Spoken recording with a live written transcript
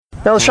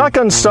Now, the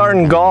shotgun start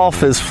in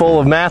golf is full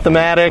of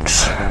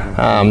mathematics.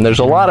 There's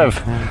a lot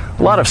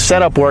of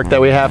setup work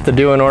that we have to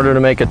do in order to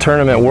make a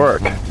tournament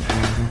work.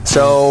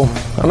 So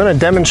I'm going to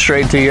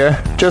demonstrate to you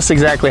just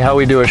exactly how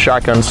we do a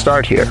shotgun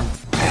start here.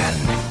 And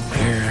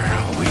here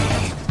we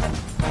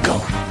go.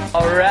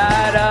 All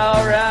right,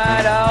 all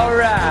right, all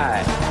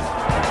right.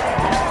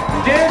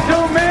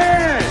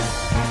 Gentlemen,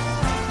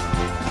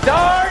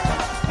 start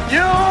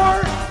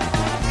your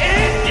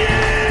engine!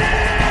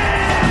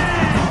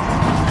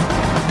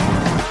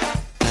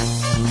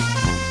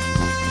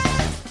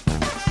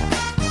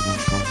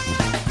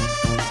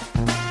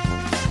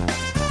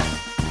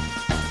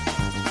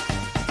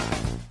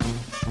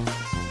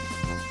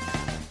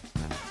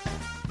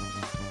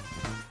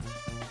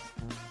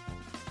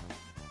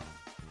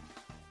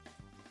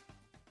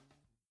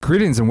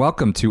 Greetings and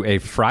welcome to a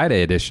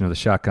Friday edition of the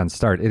Shotgun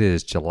Start. It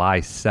is July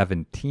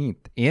 17th.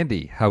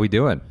 Andy, how we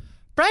doing?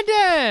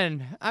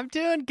 Brendan, I'm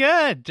doing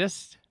good.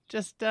 Just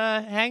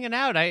hanging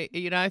out.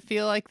 I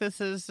feel like this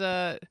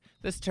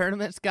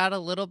tournament's got a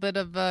little bit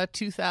of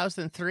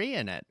 2003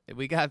 in it.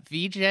 We got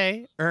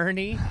VJ,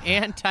 Ernie,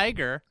 and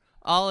Tiger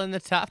all in the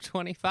top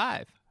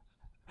 25.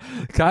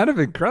 Kind of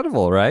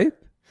incredible, right?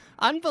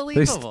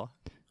 Unbelievable.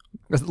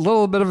 A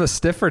little bit of a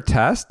stiffer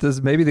test.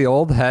 Does maybe the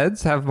old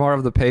heads have more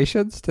of the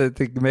patience to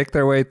make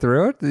their way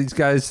through it? These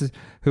guys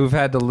who've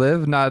had to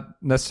live not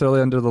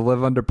necessarily under the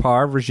live under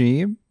par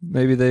regime.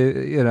 Maybe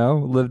they,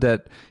 lived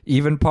at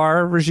even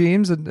par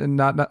regimes and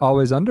not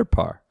always under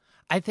par.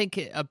 I think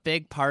a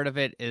big part of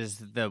it is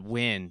the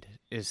wind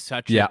is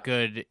such a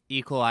good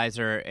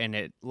equalizer, and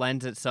it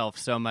lends itself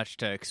so much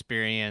to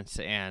experience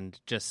and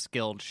just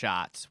skilled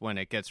shots when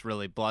it gets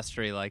really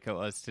blustery like it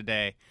was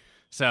today.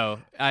 So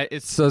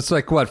it's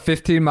like what,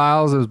 15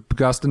 miles is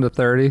gusting to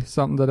 30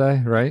 something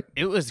today, right?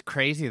 It was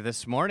crazy.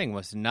 This morning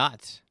was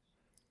nuts.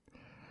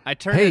 I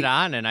turned it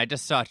on and I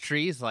just saw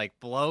trees like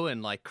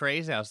blowing like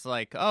crazy. I was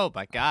like, oh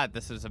my God,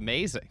 this is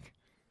amazing.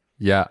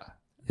 Yeah.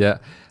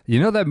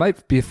 That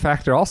might be a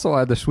factor also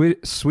on the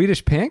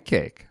Swedish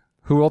Pancake,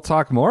 who we'll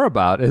talk more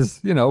about.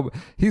 Is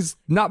he's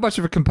not much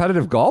of a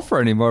competitive golfer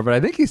anymore, but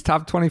I think he's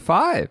top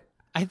 25.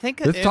 I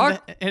think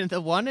in the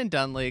one and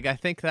done league, I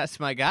think that's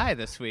my guy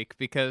this week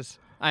because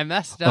I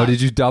messed up. Oh,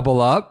 did you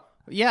double up?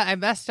 Yeah, I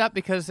messed up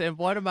because in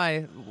one of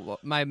my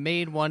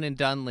main one and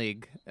done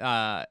league,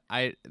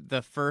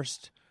 the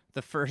first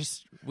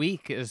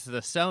week is the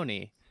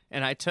Sony,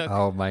 and I took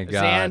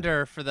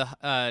Xander for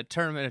the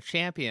Tournament of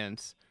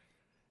Champions.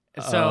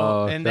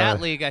 So in that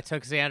league, I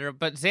took Xander,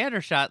 but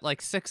Xander shot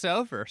like 6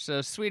 over.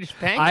 So Swedish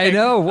Pancake. I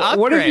know. Upgrade.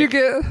 What if you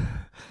get?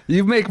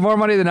 You make more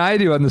money than I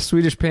do on the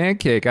Swedish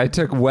Pancake. I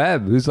took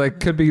Webb, who's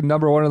could be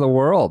number 1 in the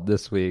world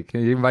this week.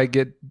 You might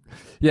get.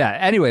 Yeah.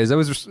 Anyways, I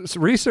was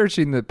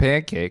researching the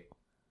Pancake,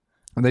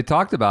 and they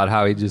talked about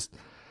how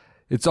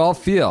it's all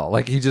feel.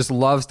 Like he just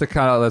loves to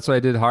that's why I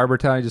did Harbor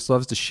Town. He just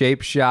loves to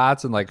shape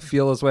shots and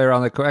feel his way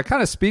around the court. It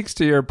kind of speaks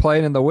to your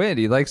playing in the wind.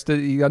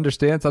 He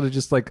understands how to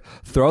just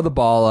throw the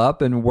ball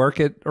up and work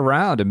it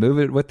around and move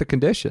it with the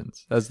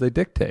conditions as they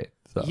dictate.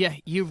 So. Yeah,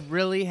 you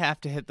really have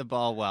to hit the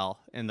ball well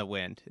in the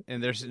wind,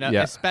 and there's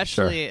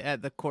especially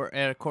at a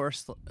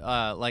course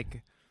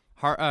like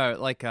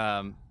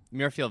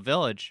Muirfield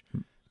Village,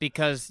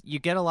 because you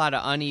get a lot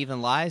of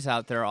uneven lies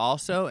out there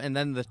also, and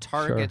then the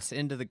targets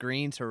into the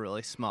greens are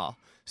really small.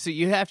 So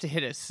you have to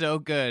hit it so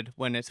good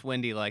when it's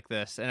windy like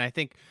this, and I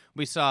think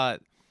we saw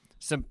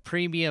some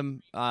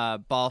premium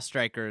ball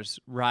strikers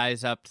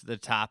rise up to the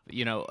top.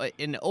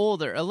 In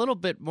older, a little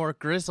bit more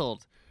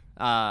grizzled.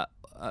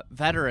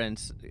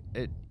 Veterans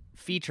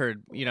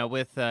featured,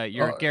 with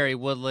your Gary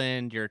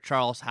Woodland, your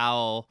Charles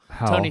Howell.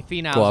 Tony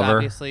Finau,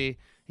 obviously,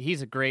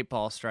 he's a great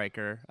ball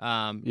striker.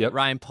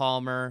 Ryan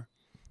Palmer,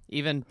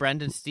 even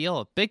Brendan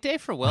Steele. Big day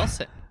for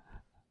Wilson.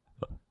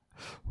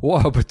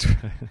 Whoa, but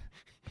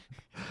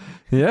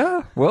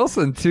yeah,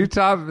 Wilson, two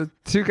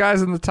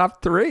guys in the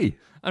top 3.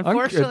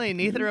 Unfortunately,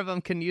 neither of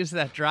them can use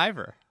that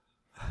driver.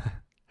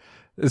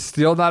 Is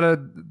Steele not a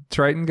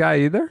Triton guy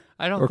either?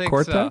 I don't think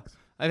Cortex? so.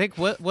 I think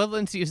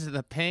Woodlands uses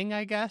the ping,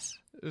 I guess,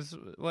 is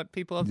what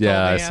people have told me.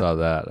 Yeah, I saw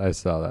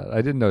that. I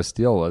didn't know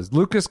Steele was.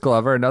 Lucas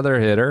Glover, another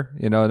hitter,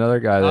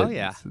 another guy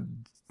that's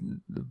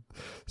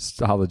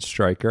solid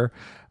striker.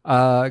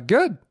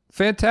 Good.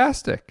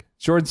 Fantastic.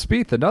 Jordan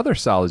Spieth, another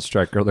solid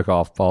striker of the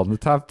golf ball in the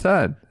top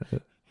 10.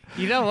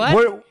 You know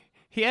what?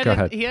 He had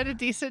a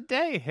decent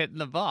day hitting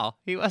the ball.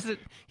 It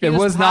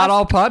was not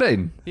all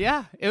putting.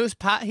 Yeah, he was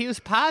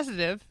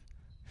positive.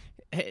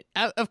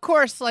 Of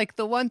course,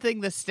 the one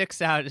thing that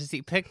sticks out is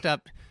he picked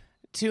up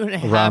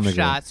 2.5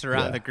 shots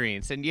around the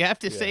greens. And you have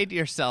to say to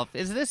yourself,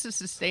 is this a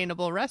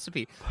sustainable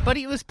recipe? But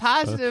he was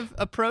positive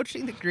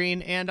approaching the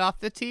green and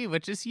off the tee,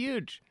 which is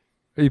huge.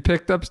 He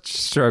picked up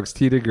strokes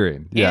tee to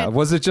green. Yeah.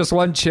 Was it just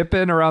one chip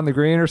in around the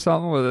green or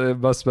something? Well, it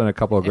must have been a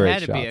couple of great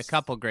shots. It had to be a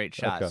couple great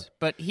shots. Okay.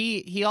 But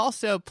he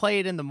also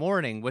played in the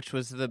morning, which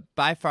was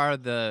by far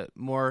the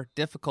more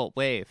difficult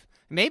wave.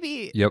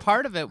 Maybe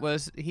part of it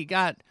was he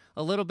got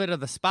a little bit of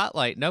the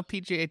spotlight. No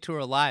PGA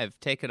Tour Live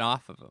taken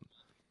off of him.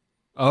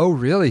 Oh,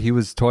 really? He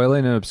was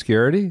toiling in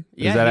obscurity?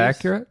 Yeah, Is that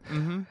accurate?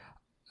 Mm-hmm.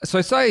 So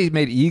I saw he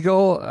made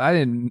eagle. I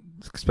didn't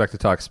expect to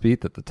talk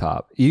Spieth at the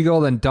top.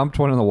 Eagle, then dumped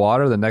one in the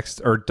water.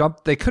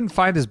 They couldn't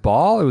find his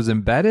ball. It was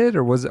embedded,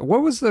 or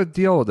what was the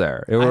deal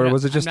there? Or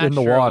was it just in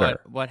the water?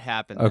 What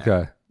happened?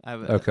 Okay. There.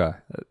 Okay.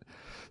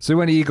 So he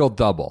went eagle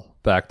double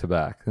back to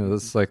back.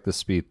 This is like the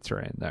Spieth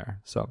terrain there.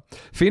 So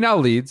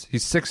Finau leads.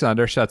 He's 6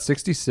 under, shot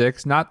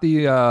 66. Not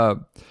the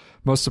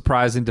most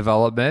surprising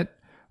development.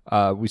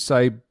 We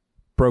saw he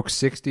broke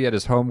 60 at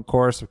his home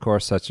course. Of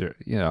course, such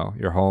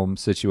your home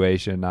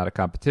situation, not a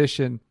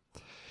competition.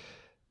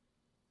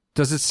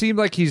 Does it seem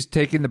like he's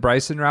taking the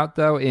Bryson route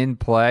though in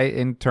play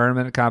in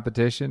tournament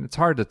competition? It's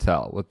hard to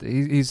tell.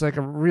 He's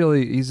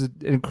an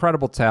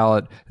incredible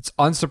talent. It's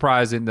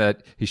unsurprising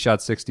that he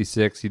shot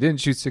 66. He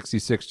didn't shoot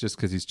 66 just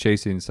because he's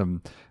chasing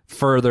some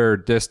further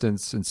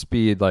distance and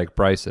speed like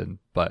Bryson,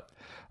 but.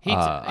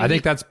 I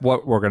think that's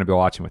what we're going to be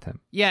watching with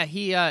him. Yeah,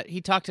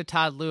 he talked to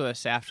Todd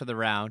Lewis after the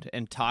round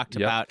and talked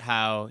about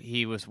how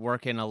he was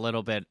working a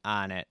little bit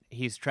on it.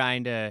 He's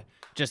trying to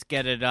just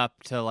get it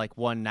up to like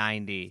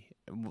 190,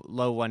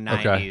 low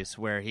 190s,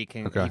 where he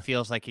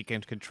feels like he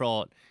can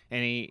control it.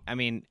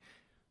 And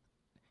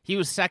he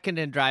was second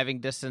in driving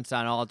distance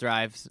on all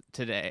drives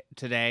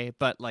today,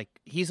 but like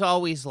he's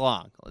always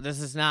long. This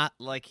is not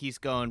like he's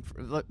going.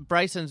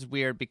 Bryson's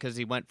weird because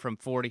he went from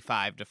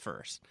 45 to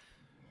first.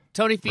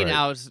 Tony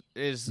Finau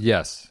is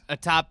a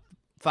top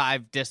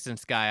 5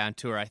 distance guy on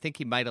tour. I think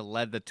he might have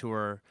led the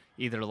tour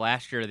either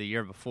last year or the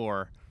year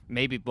before,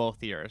 maybe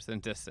both years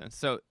in distance.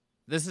 So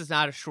this is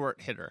not a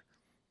short hitter.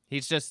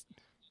 He's just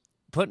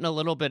putting a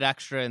little bit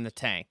extra in the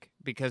tank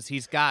because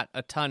he's got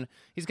a ton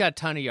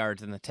of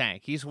yards in the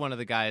tank. He's one of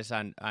the guys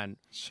on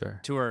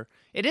tour.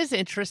 It is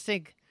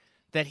interesting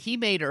that he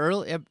made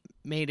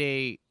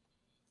a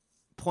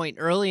point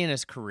early in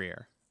his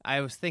career.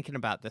 I was thinking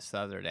about this the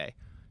other day.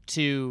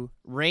 To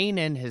rein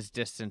in his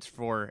distance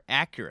for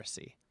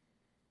accuracy.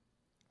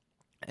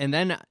 And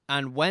then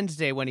on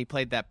Wednesday when he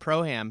played that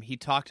Pro-Am, he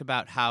talked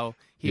about how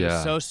he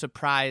was so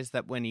surprised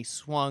that when he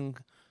swung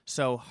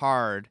so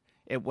hard,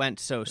 it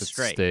went so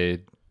straight. It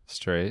stayed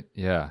straight,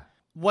 yeah.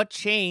 What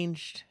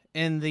changed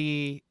in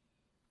the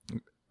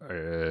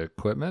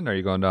equipment? Are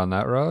you going down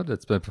that road?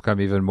 It's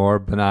become even more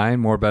benign,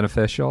 more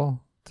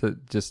beneficial to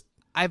just...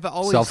 I've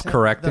always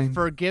self-correcting. The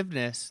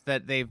forgiveness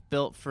that they've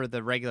built for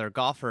the regular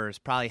golfers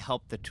probably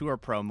helped the Tour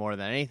Pro more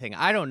than anything.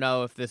 I don't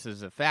know if this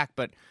is a fact,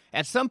 but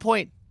at some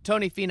point,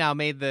 Tony Finau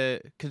made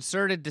the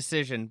concerted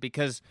decision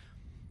because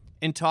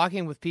in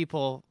talking with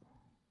people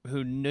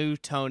who knew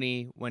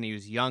Tony when he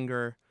was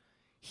younger,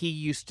 he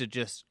used to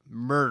just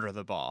murder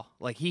the ball.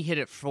 Like he hit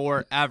it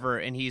forever,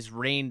 and he's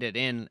reined it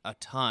in a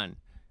ton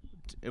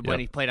when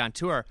he played on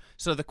tour.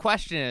 So the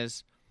question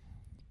is,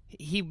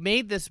 he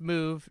made this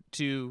move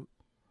to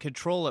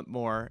control it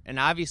more, and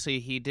obviously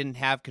he didn't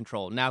have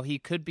control. Now he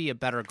could be a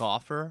better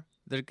golfer.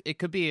 It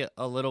could be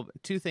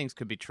two things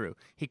could be true.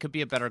 He could be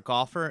a better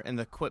golfer, and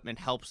the equipment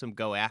helps him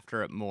go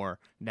after it more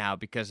now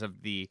because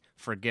of the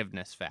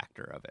forgiveness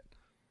factor of it.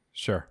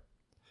 Sure.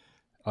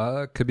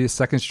 Could be a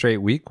second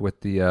straight week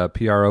with the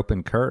PR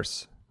Open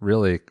curse.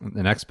 Really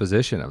an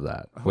exposition of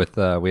that. With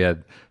we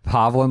had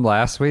Hovland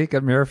last week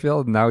at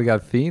Muirfield, and now we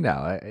got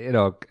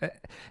Finau.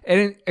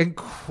 An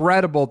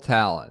incredible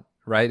talent.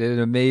 Right, an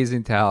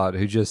amazing talent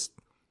who just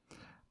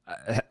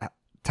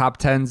top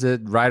 10s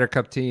it, Ryder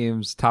Cup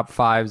teams, top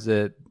 5s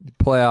it,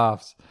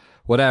 playoffs,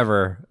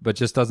 whatever, but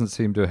just doesn't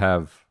seem to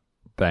have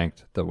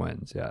banked the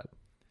wins yet.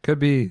 Could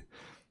be,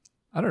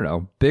 I don't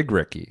know, big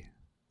Ricky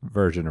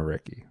version of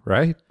Ricky,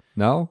 right?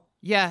 No?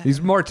 Yeah.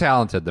 He's more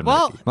talented than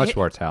Ricky. Much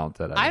more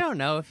talented. I don't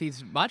know if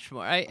he's much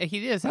more.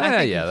 He is.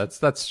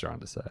 That's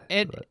strong to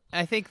say.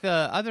 I think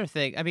the other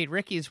thing,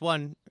 Ricky's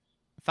won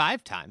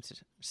 5 times.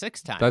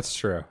 6 times. That's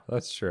true.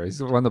 He's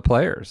one of the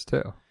players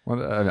too.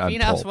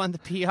 Finau's won the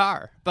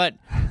PR, but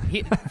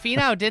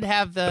Finau did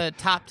have the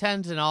top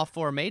 10s in all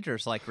 4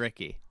 majors like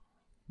Ricky.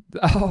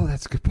 Oh,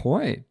 that's a good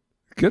point.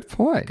 Good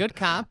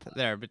comp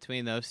there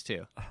between those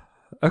two.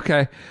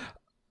 Okay.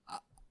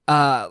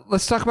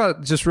 Let's talk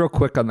about just real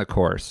quick on the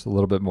course a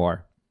little bit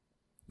more.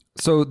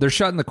 So they're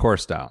shutting the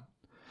course down.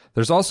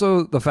 There's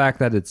also the fact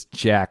that it's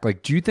Jack.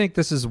 Like, do you think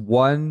this is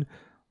one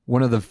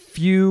of the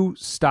few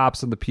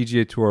stops on the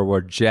PGA Tour where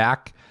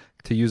Jack,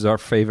 to use our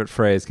favorite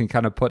phrase, can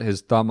kind of put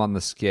his thumb on the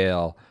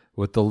scale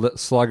with the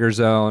slugger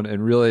zone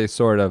and really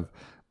sort of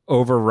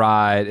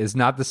override? Is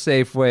not the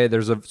safe way.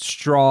 There's a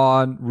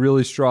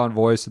really strong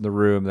voice in the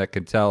room that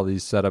can tell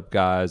these setup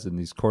guys and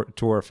these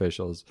tour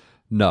officials,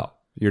 no,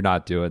 you're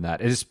not doing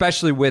that. And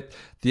especially with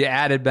the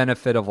added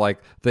benefit of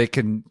like they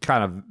can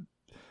kind of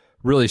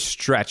really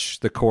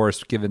stretch the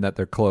course given that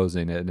they're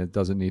closing it and it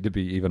doesn't need to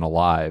be even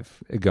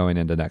alive going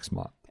into next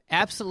month.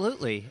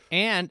 Absolutely,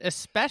 and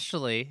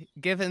especially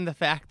given the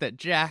fact that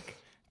Jack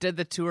did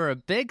the tour a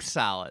big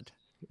solid,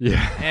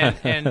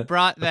 and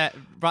brought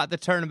the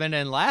tournament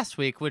in last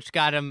week, which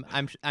got him,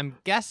 I'm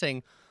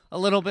guessing, a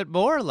little bit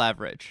more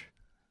leverage.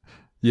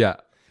 Yeah,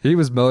 he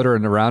was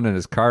motoring around in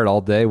his cart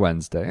all day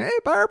Wednesday. Hey,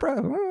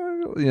 Barbara,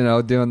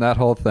 doing that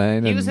whole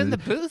thing. He was in the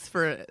booth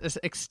for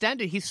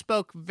extended.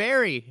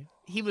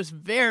 He was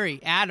very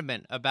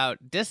adamant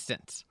about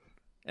distance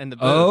in the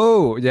booth.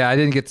 Oh, yeah, I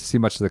didn't get to see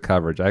much of the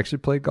coverage. I actually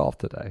played golf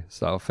today,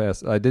 so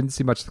fast. I didn't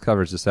see much of the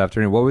coverage this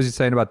afternoon. What was he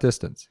saying about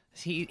distance?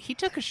 He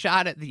took a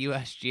shot at the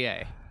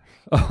USGA.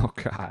 Oh,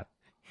 God.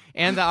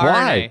 And the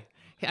Why?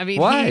 RNA. I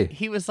mean, Why?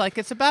 He was like,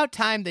 it's about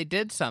time they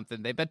did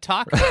something. They've been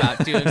talking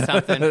about doing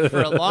something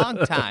for a long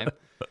time.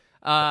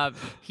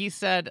 He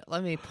said,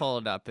 let me pull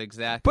it up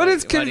exactly. But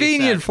it's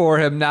convenient for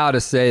him now to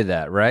say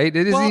that, right?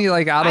 Isn't he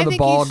like out of the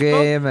ball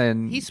game?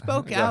 And he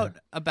spoke out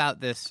about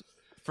this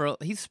for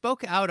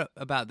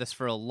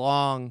a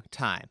long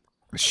time.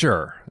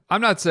 Sure,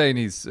 I'm not saying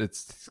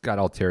it's got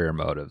ulterior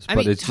motives. I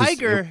but mean, it's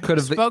Tiger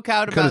spoke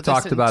out about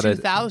this in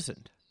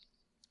 2000.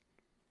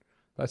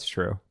 That's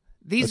true.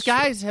 These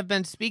guys have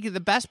been speaking.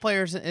 The best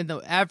players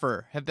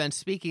ever have been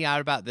speaking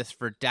out about this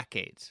for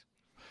decades.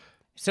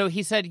 So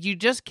he said, you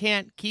just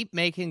can't keep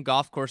making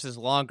golf courses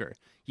longer.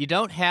 You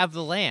don't have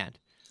the land.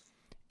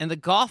 And the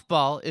golf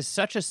ball is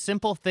such a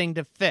simple thing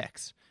to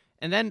fix.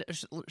 And then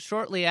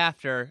shortly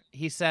after,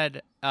 he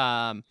said,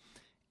 he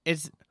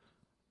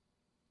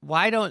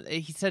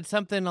said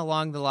something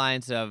along the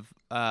lines of,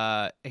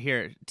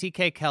 here,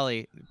 TK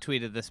Kelly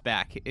tweeted this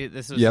back.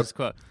 This was his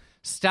quote.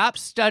 Stop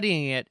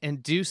studying it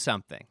and do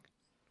something.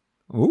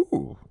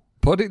 Ooh,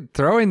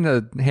 throwing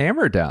the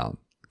hammer down.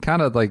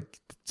 Kind of like,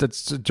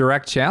 it's a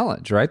direct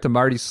challenge, right? To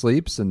Marty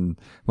Sleeps and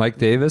Mike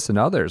Davis and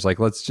others. Like,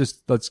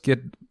 let's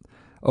get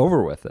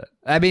over with it.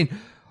 I mean,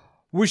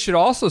 we should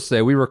also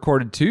say we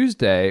recorded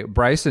Tuesday,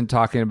 Bryson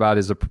talking about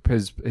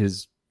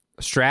his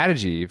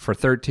strategy for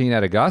 13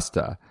 at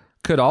Augusta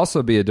could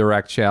also be a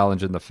direct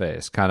challenge in the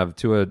face, kind of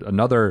to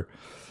another,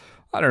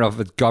 I don't know if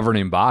it's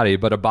governing body,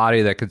 but a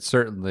body that could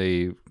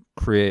certainly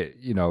create,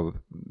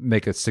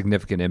 make a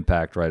significant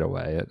impact right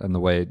away and the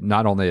way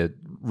not only it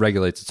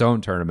regulates its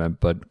own tournament,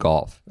 but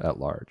golf at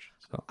large.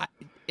 So.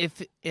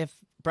 If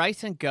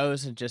Bryson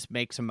goes and just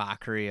makes a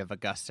mockery of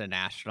Augusta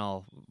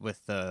National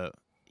with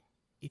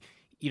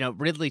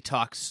Ridley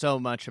talks so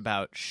much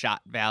about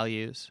shot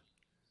values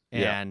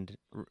and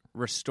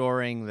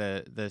restoring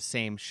the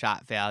same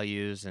shot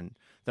values and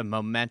the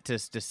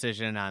momentous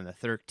decision on the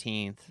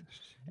 13th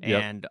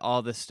and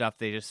all this stuff.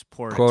 They just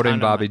poured quoting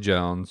Bobby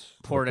Jones,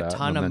 poured a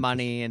ton of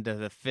money into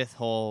the fifth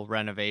hole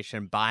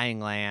renovation, buying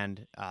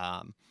land.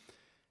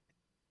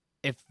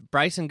 If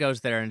Bryson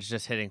goes there and is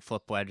just hitting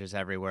flip wedges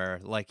everywhere,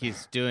 like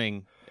he's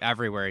doing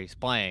everywhere he's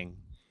playing,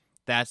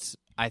 that's,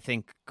 I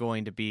think,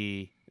 going to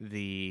be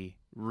the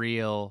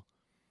real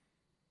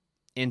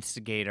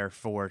instigator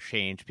for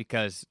change,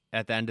 because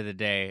at the end of the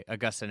day,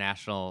 Augusta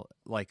National,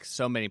 like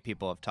so many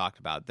people have talked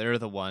about, they're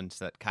the ones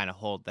that kind of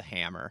hold the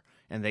hammer,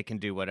 and they can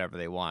do whatever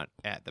they want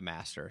at the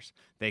Masters.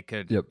 They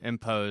could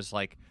impose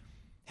like,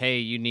 hey,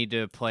 you need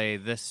to play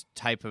this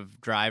type of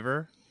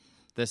driver,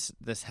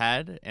 this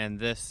head, and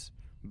this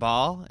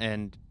ball,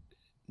 and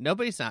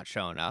nobody's not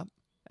showing up.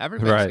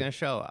 Everybody's going to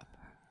show up.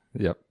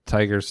 Yep.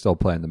 Tiger's still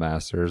playing the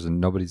Masters, and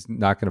nobody's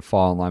not going to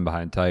fall in line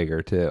behind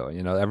Tiger too.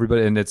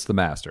 Everybody, and it's the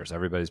Masters.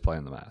 Everybody's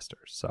playing the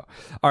Masters. So,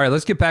 all right,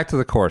 let's get back to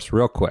the course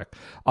real quick.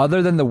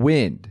 Other than the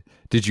wind,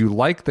 did you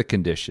like the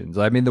conditions?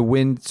 I mean, the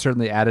wind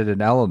certainly added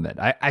an element.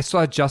 I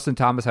saw Justin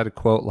Thomas had a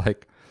quote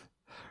like,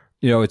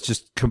 it's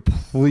just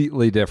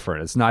completely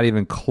different. It's not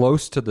even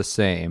close to the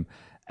same.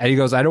 And he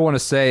goes, I don't want to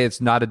say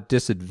it's not a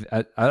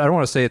disadvantage. I don't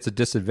want to say it's a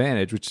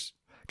disadvantage, which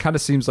kind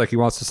of seems like he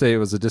wants to say it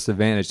was a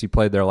disadvantage. He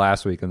played there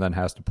last week and then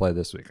has to play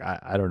this week.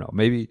 I don't know.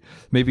 Maybe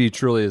he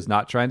truly is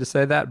not trying to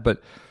say that.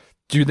 But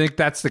do you think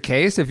that's the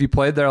case? If you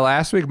played there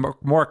last week,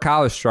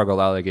 Morikawa struggled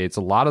out of the gates.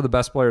 A lot of the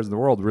best players in the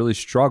world really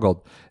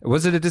struggled.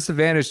 Was it a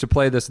disadvantage to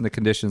play this in the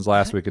conditions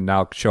last week and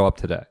now show up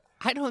today?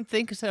 I don't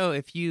think so.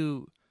 If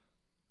you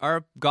are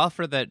a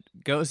golfer that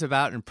goes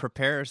about and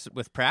prepares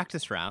with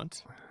practice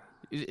rounds,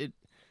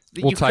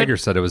 Tiger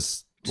said it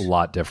was a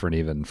lot different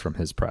even from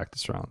his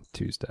practice round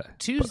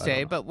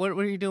Tuesday. But what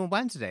were you doing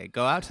Wednesday?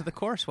 Go out to the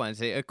course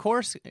Wednesday. A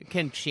course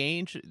can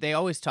change. They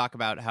always talk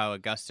about how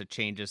Augusta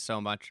changes so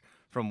much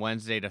from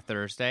Wednesday to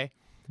Thursday.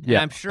 And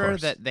I'm sure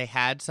that they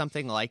had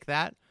something like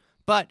that.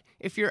 But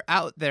if you're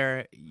out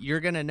there, you're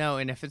going to know.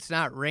 And if it's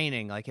not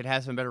raining, like it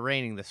hasn't been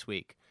raining this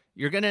week,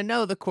 you're going to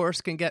know the course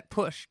can get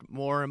pushed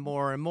more and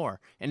more and more.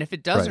 And if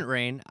it doesn't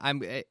rain,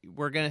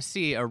 we're going to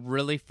see a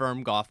really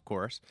firm golf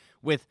course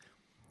with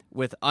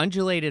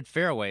undulated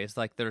fairways.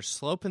 Like there's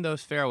slope in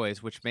those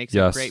fairways, which makes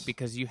it great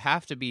because you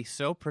have to be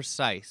so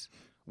precise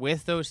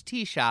with those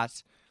tee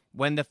shots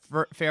when the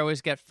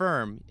fairways get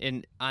firm.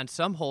 On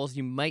some holes,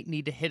 you might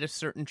need to hit a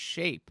certain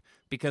shape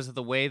because of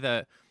the way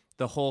the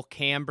hole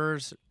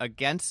cambers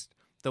against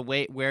the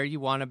way where you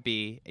want to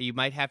be. You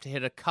might have to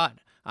hit a cut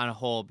on a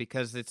hole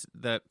because it's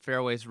the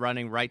fairway's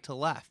running right to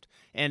left,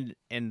 and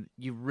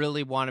you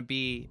really want to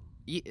be.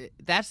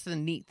 That's the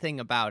neat thing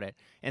about it.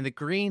 And the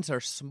greens are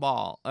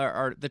small,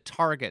 or the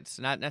targets,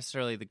 not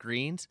necessarily the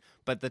greens,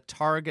 but the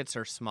targets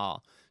are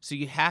small. So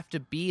you have to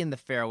be in the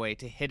fairway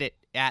to hit it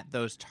at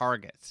those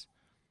targets.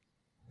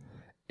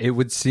 It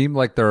would seem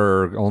like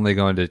they're only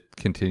going to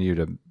continue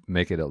to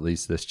make it at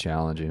least this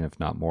challenging, if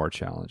not more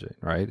challenging,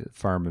 right?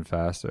 Firm and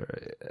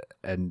faster.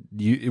 And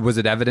was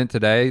it evident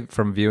today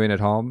from viewing at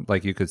home?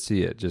 Like you could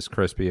see it, just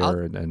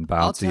crispier and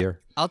bouncier?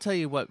 I'll tell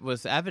you what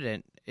was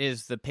evident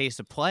is the pace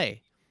of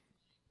play.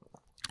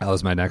 That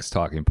was my next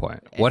talking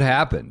point. What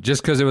happened?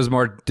 Just because it was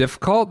more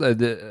difficult?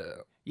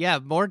 Yeah,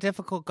 more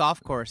difficult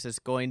golf course is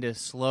going to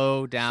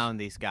slow down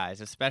these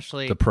guys,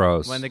 especially the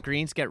pros. When the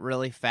greens get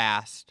really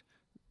fast.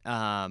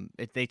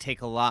 They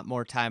take a lot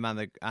more time on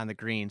the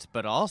greens,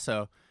 but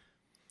also,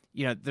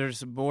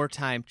 there's more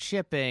time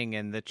chipping,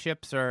 and the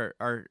chips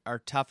are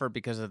tougher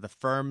because of the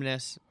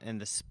firmness and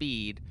the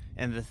speed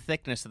and the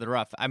thickness of the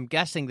rough. I'm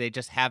guessing they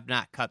just have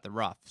not cut the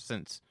rough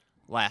since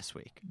last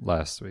week.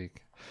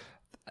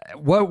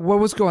 What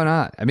was going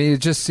on? I mean, it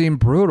just seemed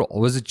brutal.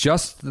 Was it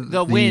just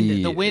the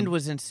wind? The wind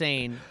was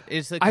insane.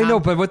 I know,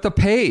 but with the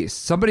pace,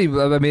 somebody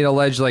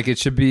alleged like it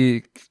should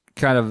be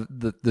kind of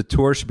the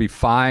tour should be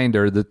fined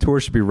or the tour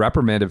should be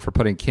reprimanded for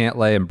putting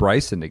Cantlay and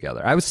Bryson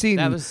together. I was seeing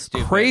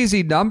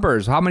crazy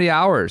numbers. How many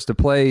hours to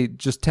play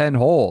just 10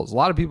 holes? A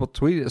lot of people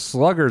tweeted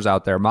sluggers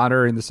out there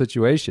monitoring the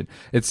situation.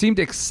 It seemed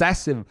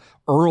excessive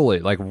early,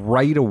 like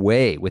right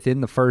away within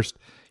the first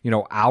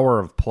hour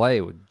of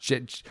play with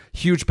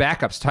huge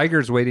backups.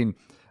 Tiger's waiting.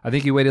 I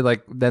think he waited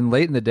then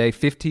late in the day,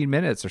 15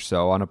 minutes or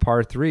so on a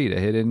par 3 to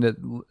hit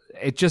into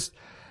it. Just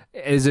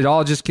is it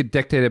all just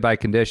dictated by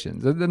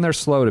conditions? Then they're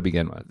slow to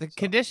begin with. The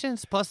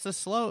conditions plus the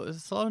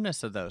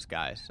slowness of those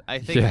guys. I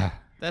think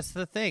that's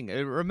the thing.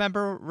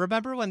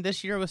 Remember when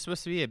this year was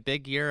supposed to be a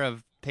big year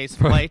of pace of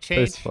play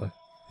change?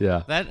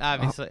 Yeah. That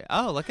obviously.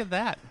 Oh, look at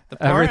that.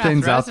 The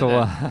Everything's out the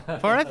wall.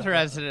 Porath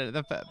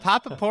resident.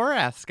 Papa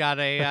Porath's got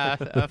a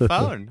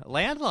phone, a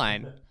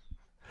landline.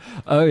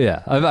 Oh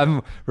yeah,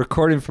 I'm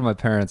recording from my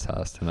parents'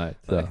 house tonight,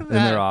 so in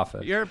their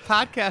office. You're a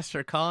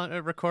podcaster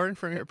recording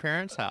from your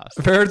parents' house.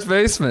 Parents'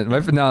 basement.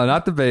 No,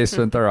 not the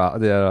basement. They're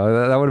off.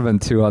 Yeah, that would have been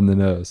too on the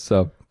nose.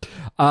 So,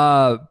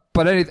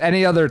 but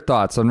any other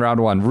thoughts on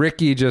round one?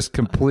 Ricky just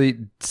complete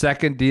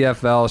second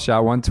DFL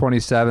shot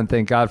 127.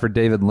 Thank God for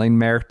David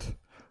Lingmert.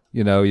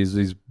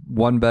 He's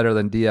one better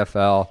than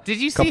DFL. Did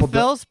you see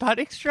Phil's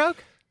putting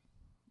stroke?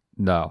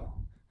 No.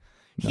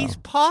 He's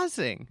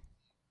pausing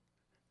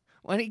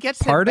when he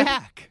gets it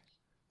back.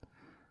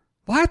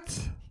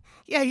 What?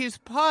 Yeah, he's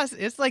pausing.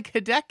 It's like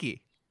Hideki.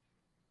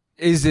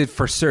 Is it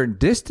for certain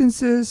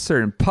distances,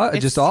 certain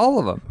just all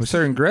of them, with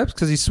certain grips?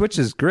 Because he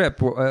switches grip.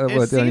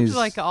 It seems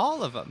like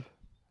all of them.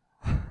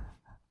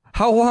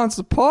 How long's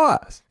the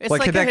pause? It's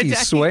like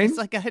Hideki's swing? It's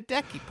like a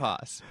Hideki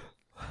pause.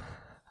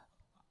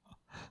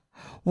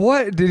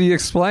 What did he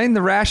explain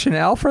the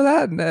rationale for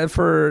that? I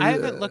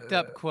haven't looked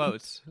up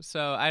quotes,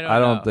 so I don't know. I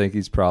don't think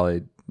he's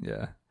probably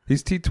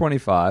He's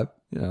T25,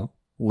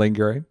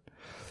 lingering.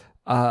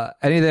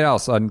 Anything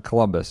else on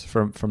Columbus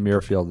from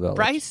Muirfield Village?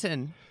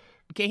 Bryson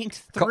gained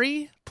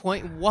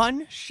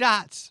 3.1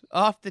 shots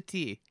off the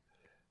tee.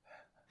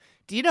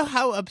 Do you know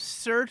how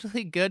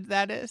absurdly good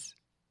that is?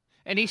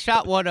 And he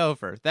shot one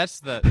over.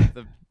 That's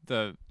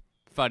the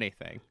funny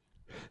thing.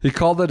 He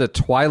called it a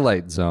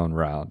Twilight Zone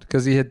round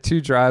because he had 2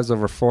 drives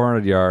over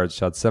 400 yards,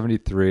 shot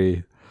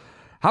 73.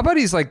 How about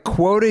he's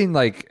quoting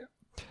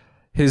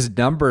his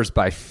numbers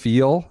by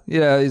feel?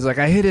 Yeah, he's like,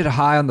 I hit it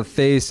high on the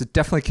face. It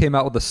definitely came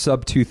out with a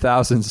sub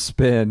 2000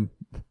 spin.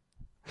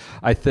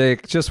 I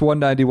think just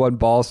 191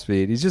 ball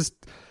speed. He's just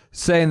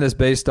saying this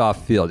based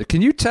off field.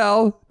 Can you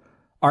tell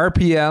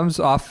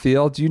RPMs off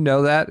field? Do you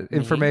know that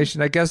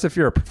information? I guess if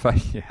you're a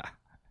professional,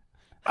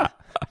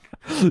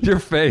 your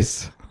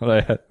face.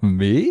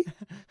 Me?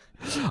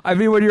 I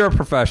mean, when you're a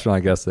professional, I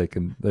guess they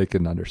can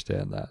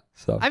understand that.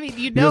 So I mean,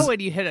 when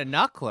you hit a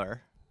knuckler,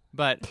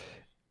 but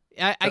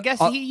I guess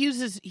he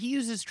uses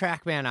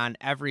TrackMan on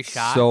every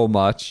shot so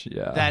much,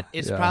 that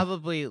it's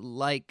probably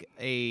like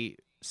a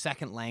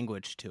second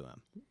language to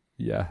him.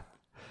 Yeah.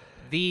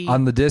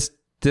 On the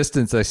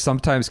distance, I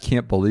sometimes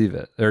can't believe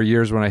it. There are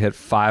years when I hit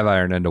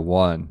 5-iron into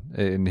 1,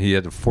 and he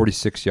had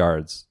 46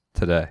 yards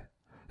today.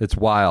 It's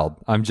wild.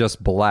 I'm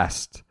just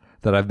blessed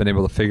that I've been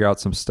able to figure out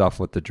some stuff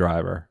with the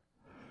driver.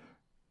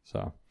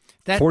 So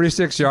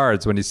 46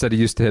 yards when he said he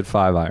used to hit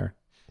 5-iron.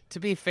 To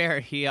be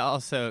fair, he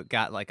also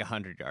got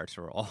 100 yards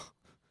to roll.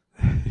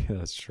 Yeah,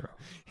 that's true.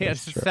 He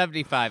has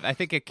 75. I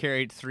think it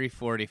carried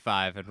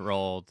 345 and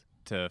rolled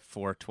to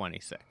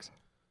 426.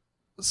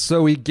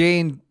 So he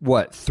gained,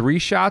 3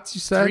 shots,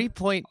 you said?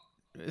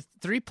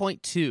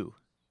 3.2.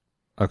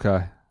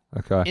 Okay.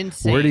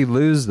 Insane. Where did he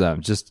lose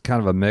them? Just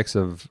kind of a mix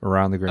of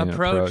around the green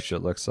approach, it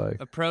looks like.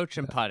 Approach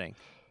and putting.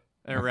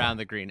 And around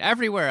the green.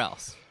 Everywhere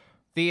else.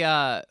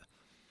 This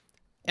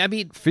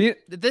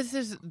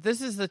is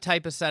the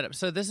type of setup.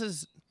 So this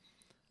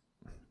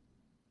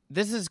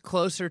is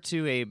closer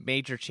to a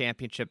major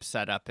championship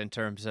setup in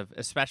terms of,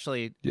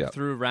 especially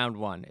through round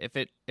 1. If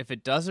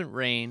it doesn't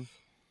rain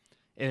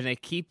and they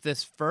keep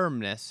this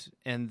firmness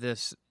and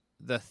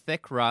the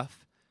thick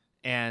rough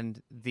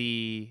and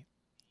the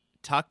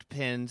tucked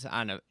pins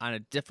on a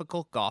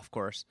difficult golf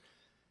course,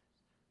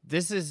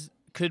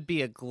 could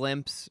be a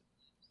glimpse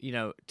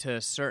to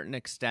a certain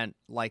extent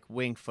like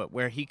Winged Foot,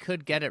 where he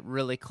could get it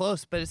really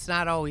close, but it's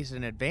not always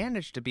an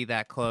advantage to be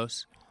that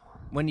close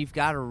when you've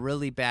got a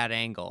really bad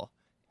angle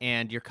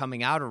and you're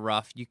coming out of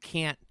rough. You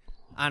can't,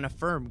 on a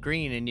firm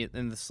green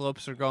and the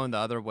slopes are going the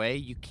other way,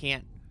 you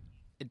can't,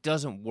 it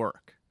doesn't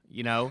work,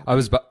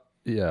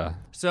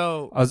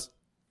 So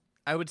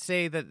I would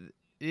say that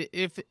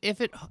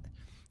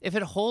if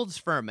it holds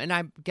firm, and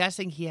I'm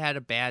guessing he had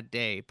a bad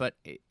day, but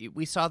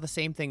we saw the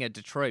same thing at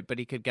Detroit, but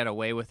he could get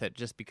away with it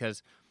just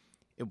because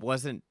it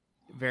wasn't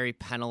very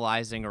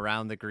penalizing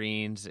around the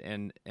greens,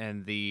 and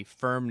the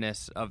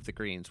firmness of the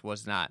greens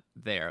was not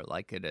there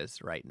like it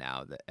is right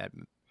now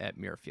at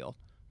Muirfield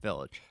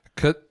Village.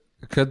 Could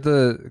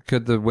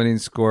the winning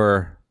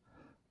score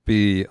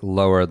be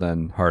lower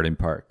than Harding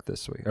Park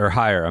this week, or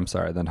higher? I'm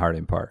sorry, than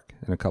Harding Park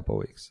in a couple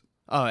of weeks.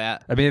 Oh yeah,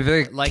 I mean, if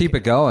they keep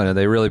it going and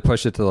they really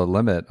push it to the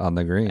limit on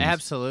the greens,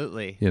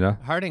 absolutely.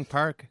 Harding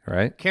Park,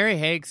 right? Kerry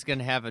Haig's going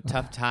to have a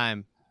tough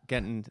time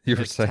getting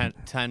his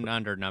 10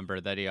 under number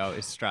that he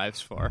always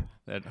strives for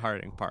at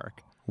Harding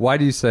Park. Why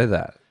do you say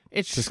that?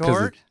 It's just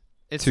short.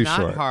 It's too not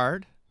short.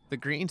 hard. The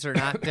greens are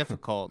not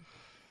difficult,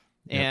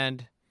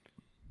 and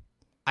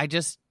I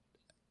just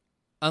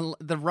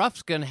the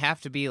rough's going to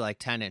have to be like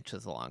 10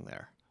 inches along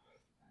there.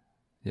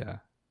 Yeah,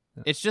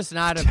 it's just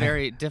not a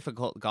very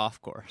difficult golf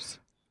course.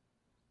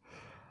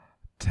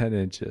 10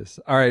 inches.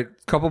 All right,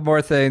 couple more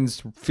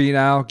things.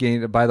 Finau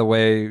gained, by the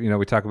way,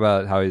 we talk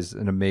about how he's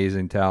an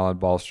amazing talent,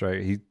 ball striker.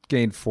 He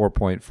gained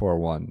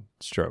 4.41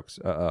 strokes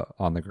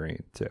on the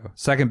green, too.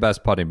 Second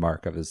best putting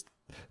mark of his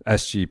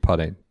SG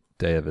putting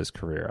day of his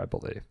career, I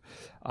believe.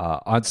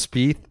 On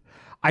Spieth,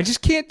 I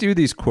just can't do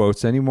these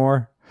quotes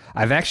anymore.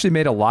 I've actually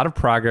made a lot of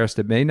progress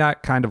that may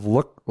not kind of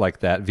look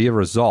like that via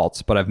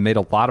results, but I've made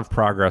a lot of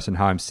progress in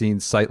how I'm seeing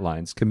sight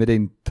lines,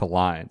 committing to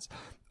lines.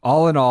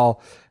 All in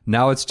all,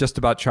 now it's just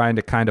about trying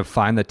to kind of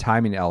find the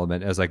timing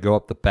element as I go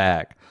up the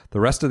bag. The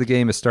rest of the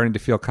game is starting to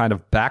feel kind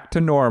of back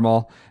to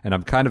normal, and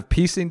I'm kind of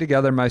piecing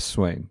together my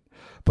swing.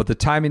 But the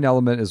timing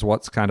element is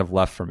what's kind of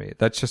left for me.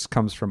 That just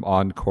comes from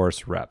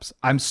on-course reps.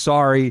 I'm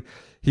sorry.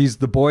 He's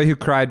the boy who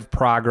cried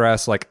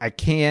progress. Like, I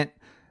can't,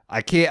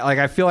 like,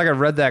 I feel like I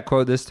read that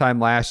quote this time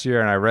last year,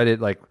 and I read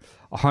it like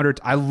 100.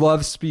 I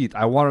love Spieth.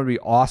 I want him to be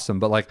awesome,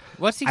 but like,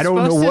 what's he I don't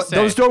know supposed what to say?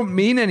 Those don't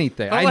mean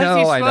anything. But I what's know.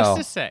 he I know. supposed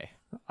to say?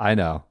 I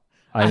know.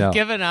 I've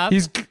given up.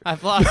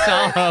 I've lost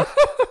all hope.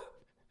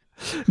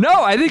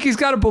 No, I think he's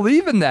got to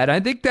believe in that. I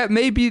think that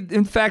may be,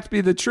 in fact, be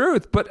the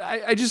truth. But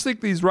I just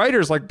think these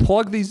writers like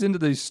plug these into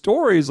these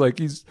stories like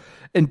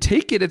and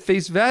take it at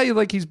face value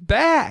like he's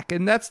back.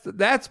 And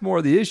that's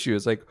more the issue.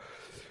 It's like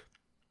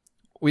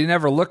we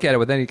never look at it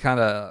with any kind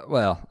of,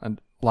 and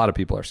a lot of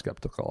people are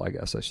skeptical, I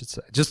guess I should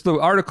say. Just the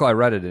article I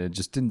read it in, it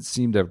just didn't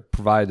seem to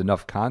provide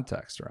enough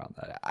context around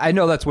that. I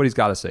know that's what he's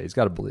got to say. He's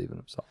got to believe in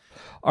himself.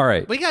 All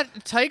right. We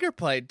got Tiger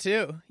played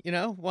too,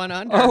 1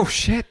 under. Oh,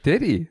 shit.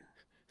 Did he?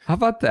 How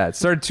about that?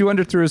 Started 2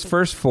 under through his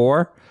first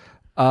 4.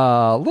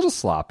 A little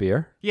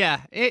sloppier.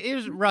 Yeah, it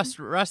was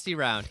rusty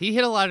round. He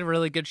hit a lot of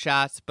really good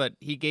shots, but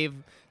he gave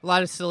a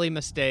lot of silly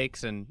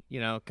mistakes and,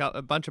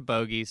 a bunch of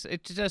bogeys.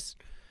 It's just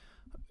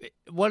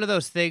one of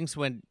those things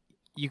when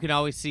you can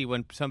always see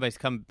when somebody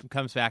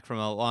comes back from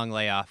a long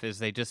layoff is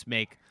they just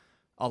make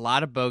a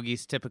lot of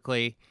bogeys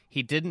typically.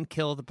 He didn't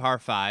kill the par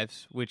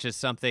 5s, which is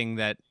something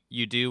that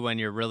you do when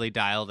you're really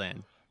dialed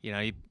in.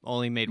 He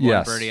only made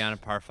one birdie on a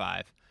par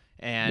 5.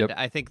 And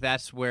I think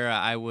that's where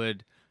I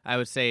would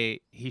say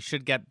he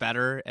should get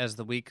better as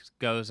the week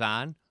goes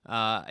on.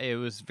 It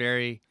was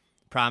very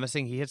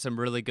promising. He hit some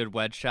really good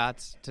wedge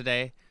shots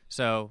today.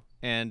 So,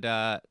 and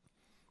I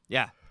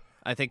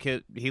think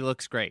he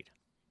looks great.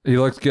 He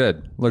looks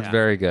good. Looks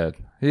very good.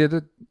 He had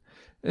an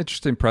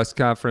interesting press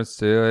conference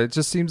too. It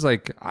just seems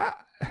like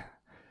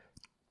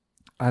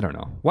I don't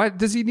know. Why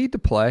does he need to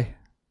play?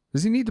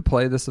 Does he need to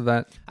play this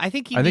event? I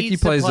think he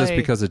plays this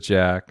because of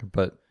Jack.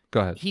 But go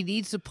ahead. He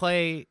needs to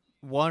play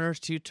 1 or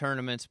 2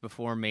 tournaments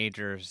before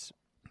majors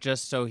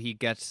just so he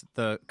gets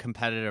the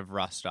competitive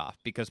rust off,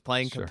 because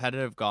playing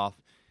competitive golf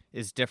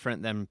is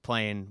different than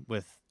playing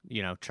with,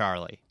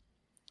 Charlie.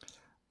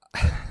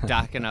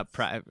 Docking up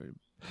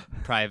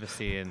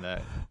privacy in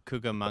the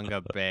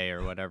Cucamonga Bay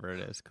or whatever it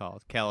is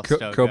called.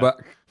 Calistoga.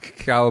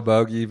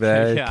 Cowabogie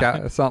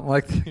Bay. Something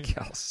like that.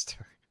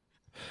 Calistoga.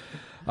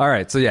 All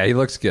right. So, he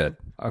looks good.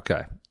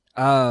 Okay.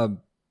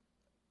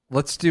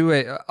 Let's do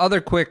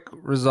other quick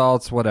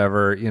results,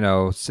 whatever.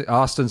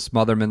 Austin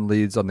Smotherman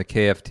leads on the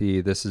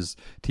KFT. This is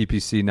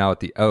TPC now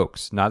at the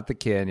Oaks, not at the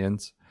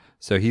Canyons.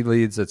 So he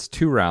leads. It's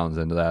 2 rounds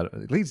into that.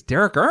 He leads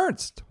Derek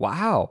Ernst.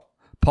 Wow.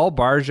 Paul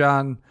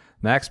Barjon,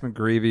 Max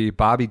McGreevy,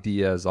 Bobby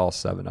Diaz, all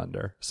 7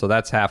 under. So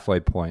that's halfway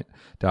point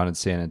down in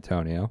San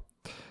Antonio.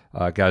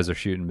 Guys are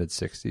shooting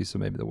mid-60s, so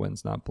maybe the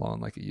wind's not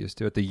blowing like it used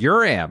to. At the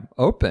Uram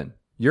Open,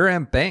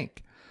 Uram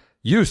Bank.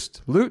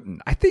 Yost Luton.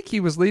 I think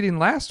he was leading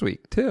last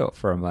week too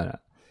for a minute.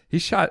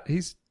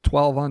 He's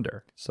 12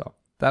 under. So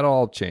that'll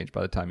all change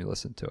by the time you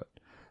listen to it.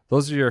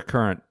 Those are your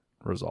current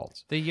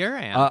results. The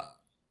Uram.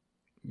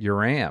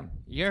 Uram.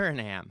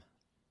 Uranam.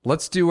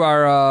 let's do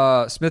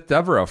our Smith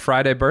Devereaux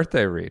Friday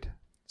birthday read.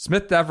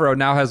 Smith Devereaux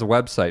now has a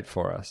website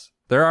for us.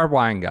 They're our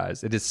wine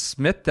guys. It is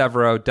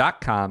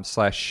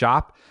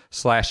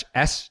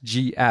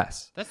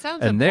smithdevereaux.com/shop/SGS. That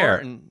sounds and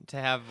important to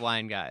have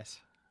wine guys,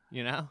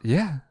 you know?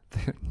 Yeah.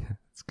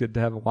 It's good to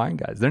have a wine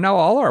guys. They're now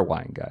all our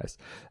wine guys.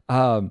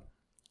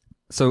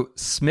 So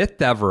Smith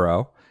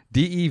Devereaux,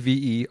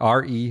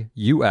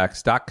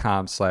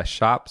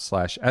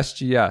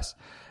 DEVEREUX.com/shop/SGS.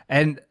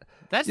 And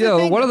that's you the know,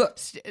 thing. one of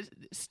the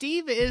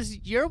Steve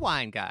is your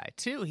wine guy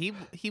too.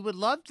 He would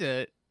love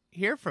to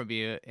hear from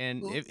you,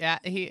 and if,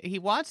 he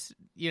wants,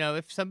 you know,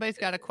 if somebody's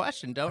got a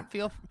question, don't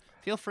feel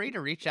free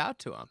to reach out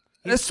to him.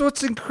 That's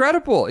what's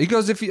incredible. He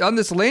goes, if you on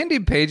this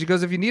landing page, he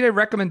goes, if you need any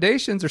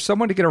recommendations or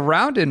someone to get a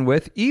round in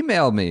with,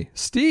 email me,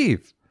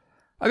 Steve.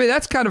 I mean,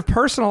 that's kind of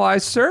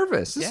personalized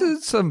service. This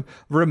is some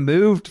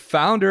removed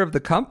founder of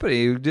the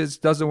company who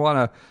just doesn't want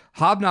to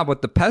hobnob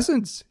with the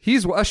peasants.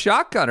 He's a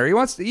shotgunner. He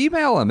wants to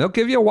email him. He'll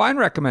give you a wine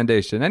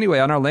recommendation. Anyway,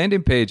 on our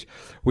landing page,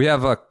 we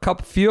have a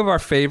few of our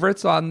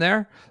favorites on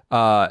there.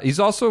 He's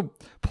also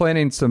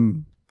planning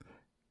some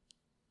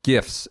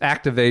gifts,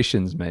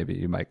 activations, maybe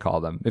you might call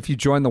them. If you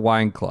join the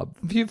wine club,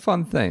 a few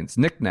fun things,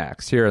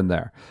 knickknacks here and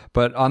there.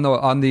 But on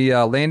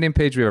the landing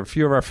page, we have a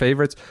few of our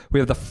favorites. We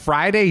have the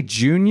Friday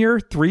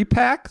Junior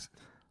 3-pack,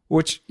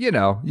 which, you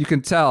know, you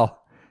can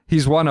tell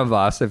he's one of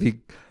us if he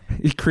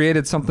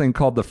created something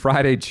called the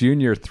Friday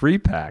Junior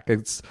 3-pack.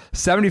 It's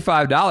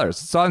 $75.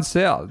 It's on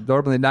sale.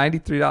 Normally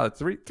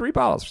 $93. Three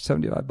bottles for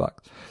 $75.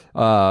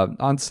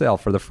 On sale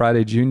for the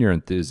Friday Junior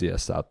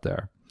enthusiasts out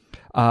there.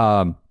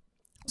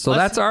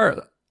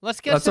 Let's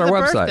get to the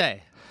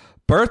birthday.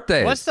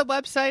 Birthdays. What's the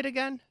website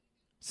again?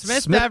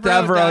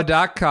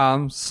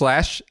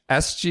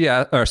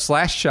 SmithDevereaux.com/SGS or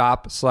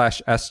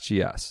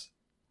 /shop/SGS.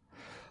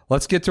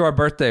 Let's get to our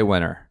birthday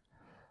winner.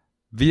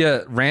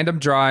 Via random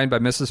drawing by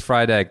Mrs.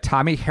 Friday,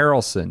 Tommy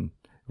Harrelson,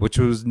 which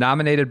was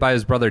nominated by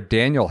his brother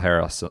Daniel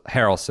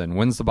Harrelson,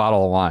 wins the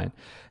bottle of wine.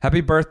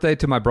 Happy birthday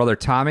to my brother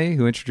Tommy,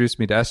 who introduced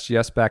me to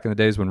SGS back in the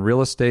days when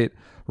real estate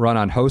run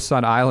on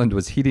Hosan Island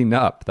was heating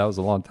up. That was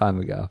a long time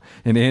ago.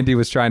 And Andy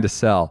was trying to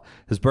sell.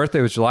 His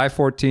birthday was July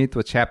 14th,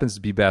 which happens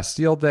to be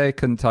Bastille Day.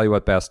 Couldn't tell you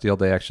what Bastille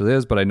Day actually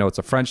is, but I know it's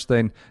a French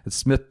thing. It's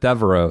Smith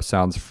Devereaux.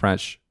 Sounds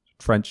French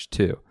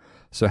too.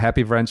 So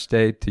happy French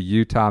Day to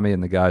you, Tommy,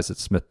 and the guys at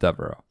Smith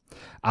Devereaux.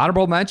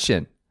 Honorable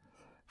mention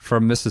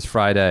from Mrs.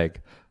 Fried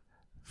Egg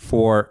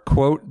for,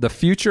 quote, the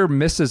future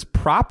Mrs.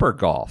 Proper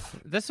Golf.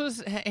 This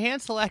was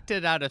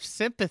hand-selected out of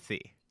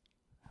sympathy.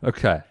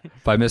 Okay,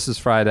 by Mrs.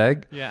 Fried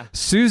Egg. Yeah.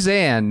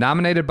 Suzanne,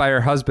 nominated by her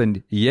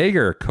husband,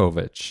 Jaeger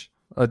Kovich,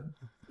 an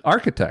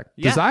architect,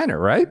 designer,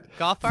 right?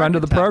 Golf friend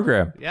of the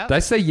program. Yep. Did I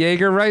say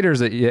Jaeger right, or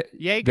is it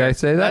Jaeger? Did I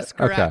say that? That's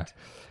correct.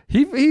 Okay.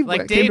 He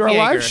like came to our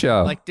live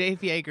show. Like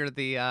Dave Yeager,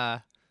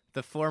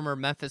 the former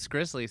Memphis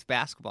Grizzlies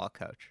basketball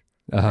coach.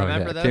 Oh,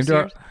 Remember yeah. those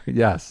years?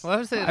 Yes. What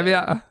was it? I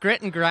mean,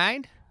 Grit and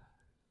Grind?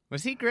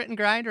 Was he Grit and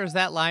Grind, or was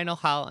that Lionel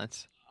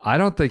Hollins? I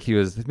don't think he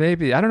was.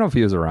 Maybe, I don't know if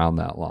he was around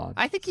that long.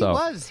 I think he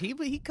was.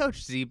 He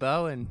coached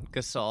Zebo and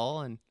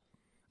Gasol, and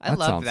I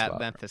loved that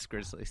Memphis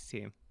Grizzlies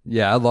team.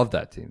 Yeah, I love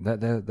that team. That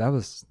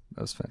was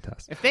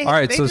fantastic. If they, all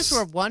right, they so just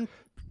were one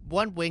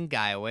wing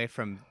guy away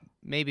from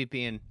maybe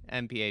being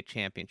NBA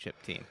championship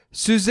team.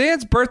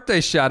 Suzanne's birthday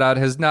shout out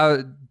has now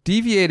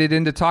deviated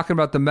into talking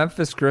about the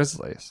Memphis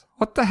Grizzlies.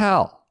 What the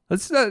hell?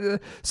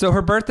 So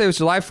her birthday was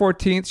July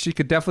 14th. She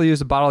could definitely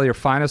use a bottle of your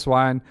finest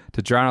wine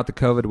to drown out the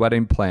COVID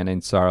wedding planning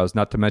sorrows,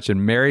 not to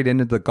mention married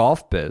into the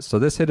golf biz. So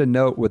this hit a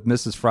note with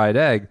Mrs. Fried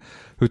Egg,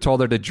 who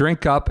told her to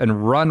drink up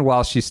and run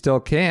while she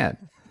still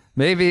can.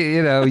 Maybe,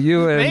 you know,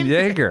 you and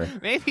Jaeger.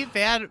 Maybe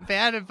bad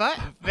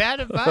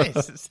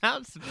advice. It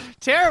sounds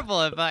terrible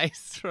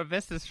advice from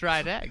Mrs.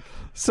 Fried Egg.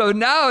 So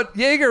now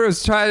Jaeger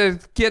was trying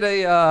to get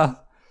a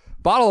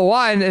bottle of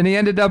wine, and he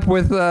ended up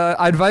with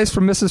advice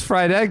from Mrs.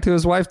 Fried Egg to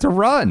his wife to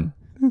run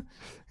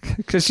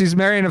because she's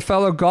marrying a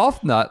fellow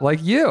golf nut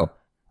like you.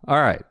 All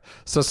right.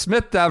 So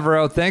Smith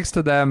Devereaux, thanks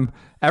to them,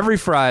 every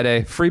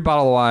Friday, free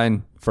bottle of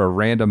wine for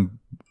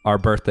our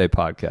birthday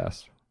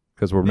podcast,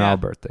 because we're now a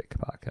birthday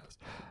podcast.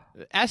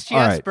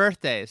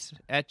 SGSbirthdays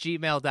at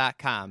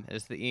gmail.com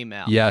is the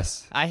email.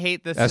 Yes. I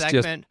hate this SGS.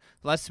 segment.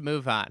 Let's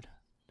move on.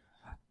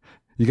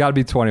 You got to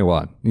be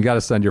 21. You got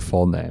to send your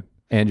full name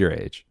and your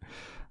age.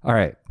 All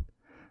right.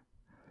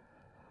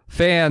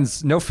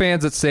 Fans, no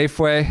fans at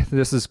Safeway.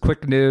 This is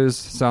quick news.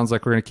 Sounds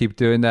like we're going to keep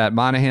doing that.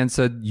 Monahan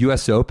said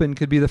U.S. Open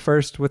could be the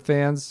first with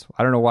fans.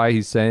 I don't know why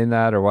he's saying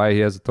that or why he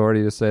has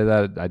authority to say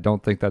that. I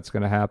don't think that's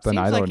going to happen.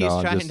 I don't know.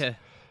 He's trying to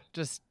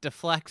just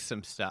deflect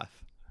some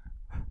stuff.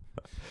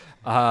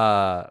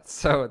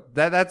 So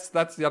that's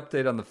the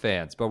update on the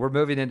fans. But we're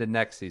moving into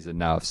next season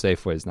now if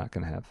Safeway is not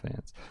going to have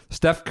fans.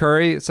 Steph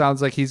Curry, it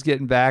sounds like he's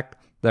getting back.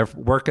 They're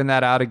working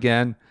that out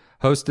again.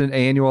 Hosting an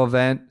annual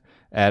event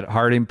at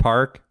Harding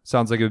Park.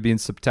 Sounds like it would be in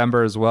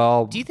September as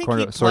well. Do you think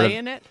he'd play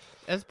in it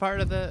as part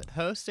of the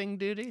hosting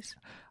duties?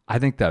 I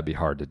think that'd be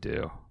hard to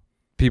do.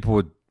 People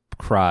would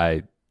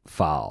cry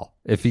foul.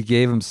 If he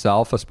gave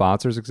himself a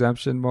sponsor's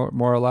exemption, more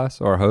or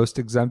less, or a host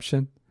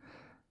exemption,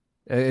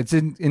 It's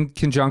in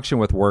conjunction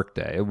with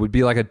Workday. It would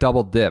be like a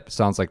double dip.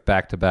 Sounds like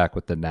back-to-back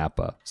with the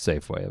Napa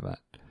Safeway event.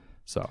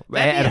 So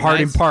at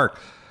Harding Park.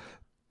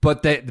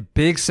 But the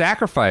big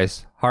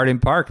sacrifice, Harding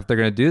Park, if they're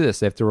going to do this,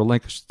 they have to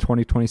relinquish the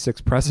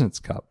 2026 President's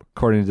Cup,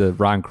 according to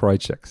Ron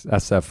Krojcik's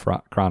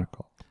SF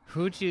Chronicle.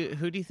 Who do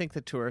you think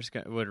the tour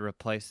would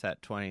replace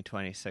that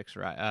 2026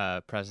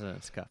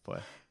 President's Cup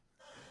with?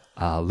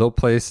 A little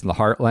place in the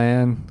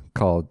heartland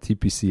called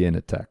TPC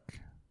Initech.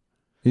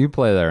 You can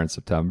play there in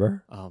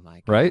September. Oh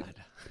my god! Right?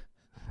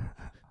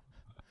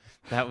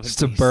 That would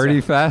just a birdie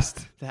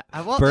fest.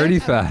 Birdie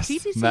fest.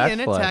 TPC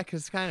Initech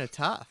is kind of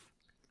tough.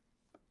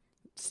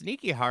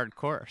 Sneaky hard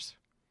course.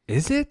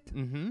 Is it?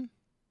 Mm-hmm.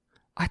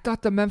 I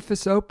thought the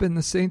Memphis Open,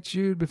 the St.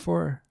 Jude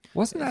before,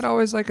 wasn't that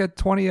always like a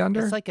 20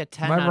 under? It's like a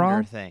 10 Am I under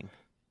wrong? thing.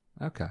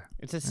 Okay.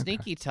 It's a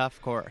sneaky tough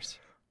course.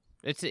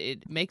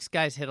 It makes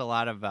guys hit a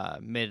lot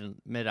of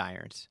mid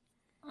irons.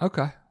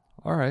 Okay.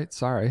 All right.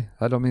 Sorry.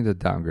 I don't mean to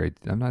downgrade.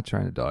 I'm not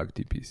trying to dog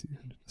TPC.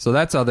 So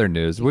that's other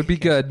news. Would be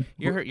good.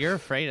 You're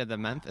afraid of the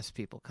Memphis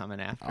people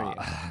coming after you.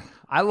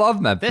 I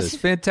love Memphis.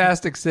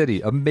 Fantastic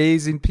city.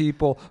 Amazing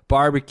people.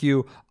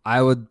 Barbecue.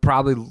 I would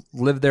probably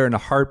live there in a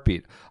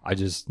heartbeat.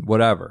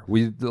 Whatever.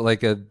 We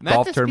like a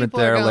golf tournament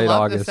there late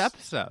August. This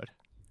episode.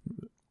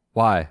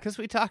 Why? Because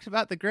we talked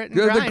about the grit and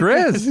grind. The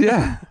Grizz,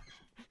 yeah.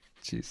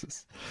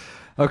 Jesus.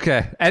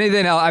 Okay.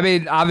 Anything else? I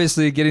mean,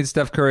 obviously, getting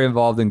Steph Curry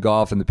involved in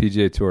golf and the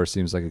PGA Tour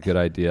seems like a good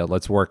idea.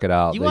 Let's work it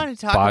out. You want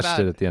to talk botched about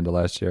it at the end of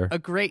last year. A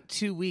great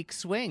 2-week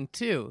swing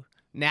too.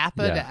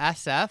 Napa to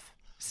SF.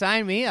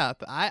 Sign me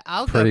up.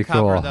 I'll Pretty go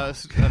cover cool.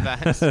 those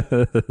events.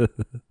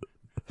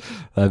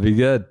 That'd be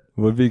good.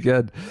 Would be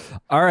good.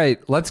 All right.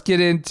 Let's get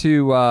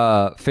into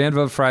Fan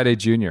Vote Friday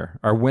Jr.,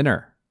 our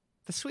winner.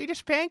 The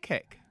Swedish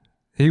Pancake.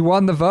 He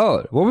won the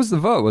vote. What was the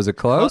vote? Was it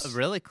close?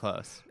 Really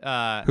close.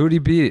 Who'd he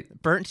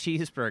beat? Burnt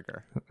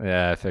Cheeseburger.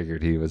 Yeah, I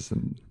figured he was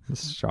a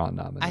strong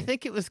nominee. I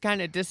think it was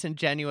kind of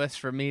disingenuous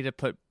for me to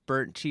put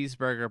Burnt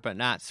Cheeseburger, but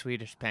not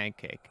Swedish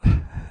Pancake.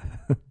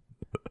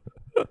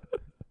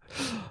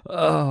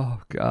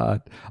 Oh,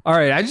 God. All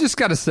right. I just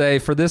got to say,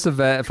 for this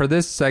event, for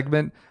this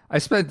segment, I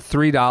spent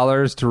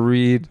 $3 to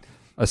read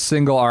a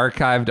single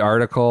archived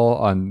article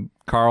on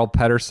Carl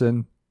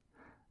Pettersson.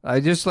 I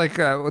just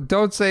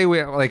don't say we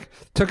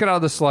took it out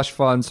of the slush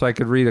fund so I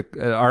could read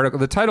an article.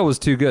 The title was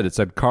too good. It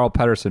said Carl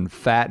Pettersson,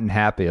 fat and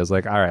happy. I was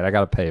like, all right, I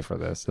got to pay for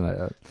this.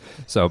 And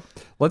so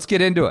let's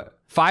get into it.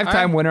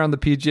 5-time winner on the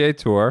PGA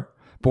Tour,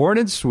 born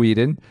in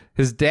Sweden.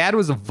 His dad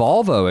was a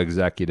Volvo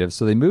executive,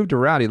 so they moved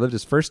around. He lived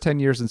his first 10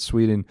 years in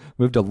Sweden,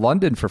 moved to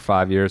London for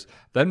 5 years,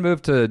 then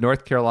moved to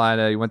North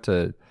Carolina. He went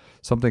to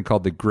something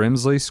called the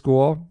Grimsley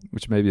School,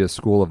 which may be a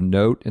school of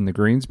note in the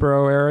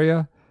Greensboro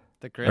area.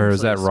 Or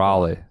is that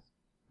Raleigh?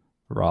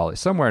 Raleigh,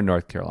 somewhere in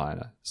North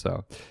Carolina.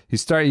 So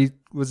he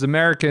was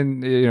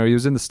American, he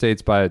was in the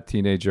States by a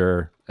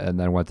teenager and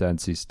then went to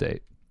NC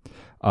State.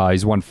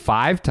 He's won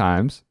 5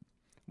 times.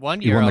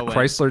 1 He year won the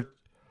Chrysler,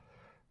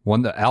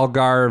 won the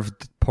Algarve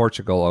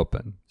Portugal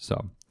Open.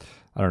 So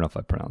I don't know if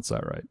I pronounced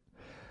that right.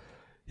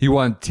 He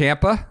won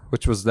Tampa,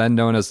 which was then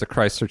known as the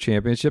Chrysler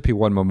Championship. He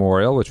won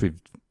Memorial, which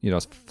we've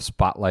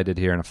spotlighted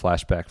here in a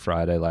Flashback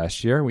Friday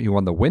last year. He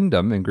won the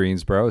Wyndham in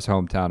Greensboro, his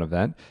hometown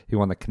event. He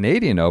won the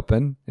Canadian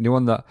Open, and he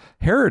won the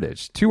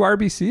Heritage, 2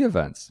 RBC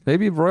events.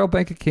 Maybe Royal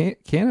Bank of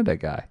Canada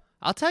guy.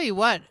 I'll tell you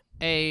what,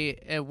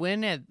 a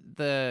win at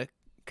the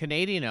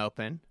Canadian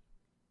Open,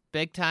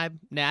 big time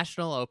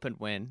National Open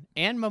win,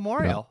 and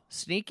Memorial,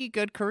 sneaky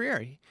good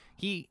career.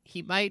 He's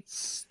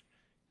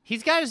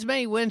got as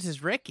many wins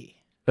as Ricky.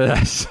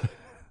 Yes.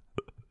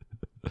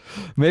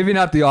 Maybe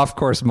not the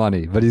off-course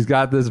money, but he's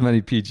got this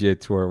many PGA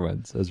Tour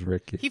wins as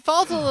Ricky. He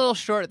falls a little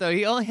short, though.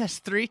 He only has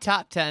 3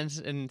 top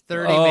 10s and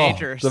 30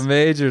 majors. The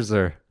majors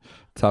are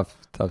tough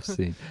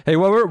scene. Hey,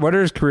 what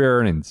are his career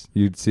earnings?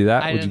 You'd see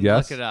that? I Would didn't you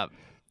guess? look it up.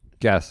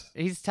 Guess.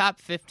 He's top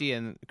 50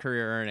 in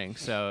career earnings,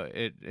 so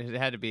it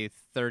had to be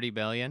 30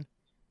 billion.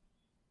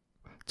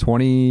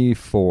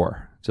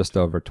 24, just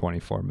over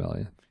 24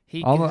 million.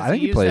 I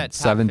think he played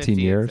 17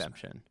 years.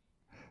 Exemption.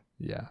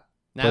 Yeah.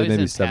 Now played he's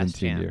maybe in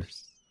 17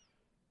 years.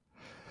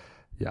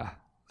 Yeah.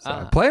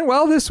 So playing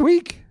well this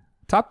week.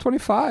 Top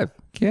 25.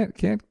 Can't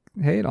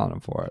hate on him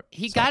for it.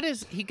 He got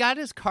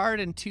his card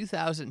in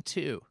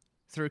 2002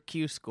 through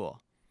Q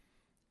School.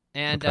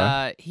 And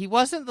he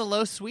wasn't the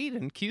low Swede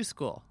in Q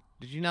School.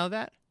 Did you know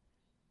that?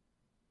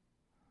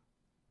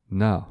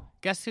 No.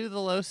 Guess who the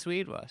low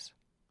Swede was?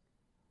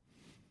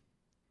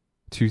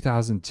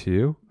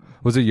 2002?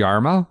 Was it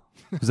Yarmo?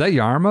 Was that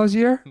Yarmo's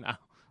year? No.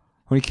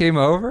 When he came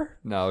over?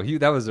 No,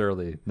 that was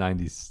early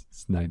 90s,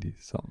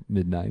 something,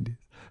 mid 90s.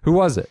 Who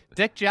was it?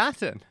 Dick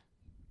Johnson.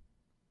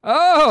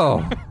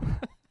 Oh!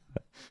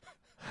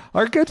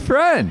 Our good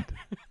friend.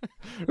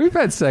 We've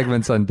had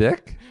segments on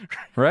Dick,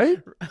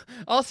 right?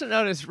 Also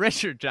known as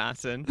Richard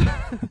Johnson.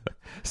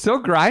 Still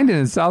grinding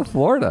in South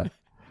Florida,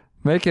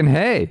 making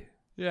hay.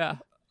 Yeah.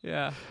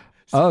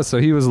 Oh, so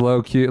he was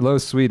low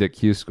Swede at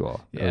Q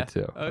School. Yeah.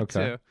 02. 02.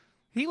 Okay.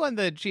 He won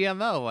the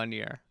GMO 1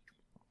 year.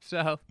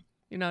 So,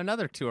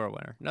 another tour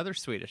winner, another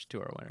Swedish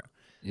tour winner.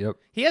 Yep.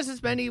 He has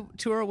as many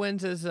tour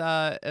wins as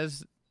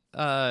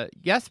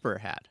Jesper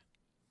had.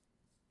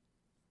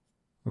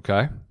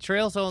 Okay.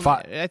 Trail's only.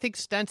 I think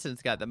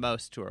Stenson's got the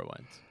most tour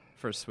wins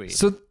for Sweden.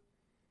 So,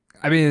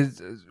 I mean,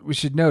 we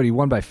should note he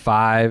won by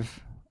 5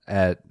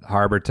 at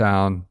Harbour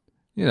Town.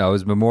 You know,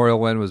 his Memorial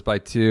win was by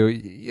 2.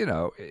 You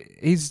know,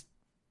 he's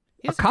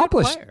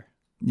accomplished. A good player.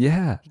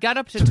 Yeah. He got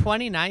up to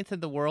 29th in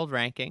the world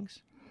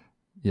rankings.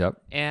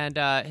 Yep. And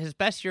his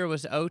best year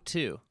was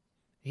 02.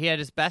 He had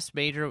his best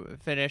major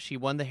finish. He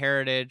won the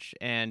Heritage,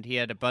 and he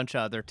had a bunch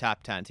of other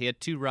top 10s. He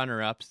had 2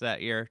 runner-ups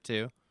that year,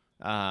 too,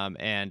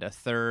 and a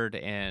third,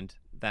 and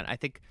then I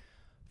think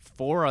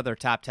 4 other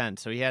top 10s.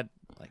 So he had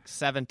like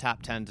 7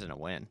 top 10s and a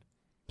win.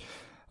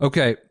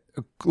 Okay,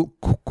 a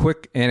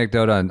quick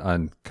anecdote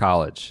on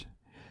college.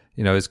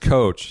 You know, his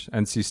coach,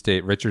 NC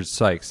State, Richard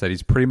Sykes, said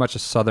he's pretty much a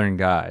Southern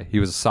guy. He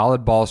was a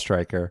solid ball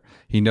striker.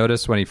 He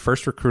noticed when he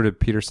first recruited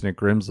Pettersson at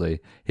Grimsley,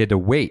 he had to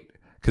wait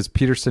because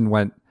Pettersson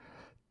went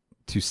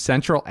to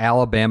Central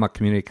Alabama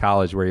Community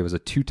College, where he was a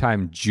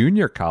 2-time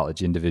junior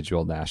college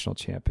individual national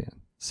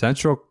champion.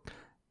 Central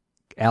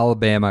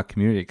Alabama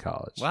Community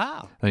College.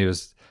 Wow. And he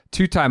was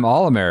 2-time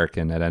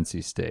All-American at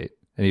NC State.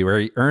 And where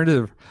he earned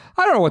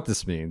I don't know what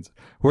this means,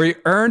 where he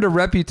earned a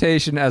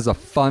reputation as a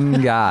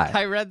fun guy.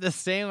 I read the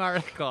same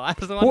article. I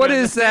was wondering what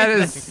is that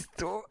as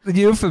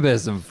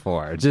euphemism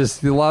for?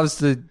 Just he loves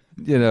to,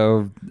 you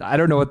know, I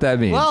don't know what that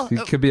means. Well, he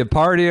could be a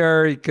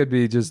partier. He could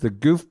be just a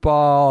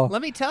goofball.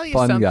 Let me tell you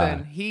fun something.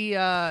 Guy. He,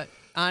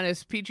 on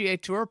his PGA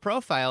Tour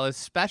profile, his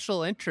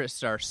special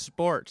interests are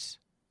sports.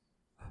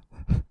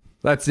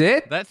 That's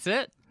it? That's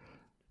it.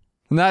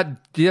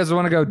 He doesn't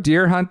want to go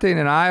deer hunting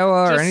in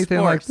Iowa Just or anything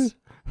sports. like that?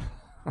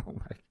 Oh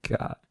my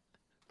God.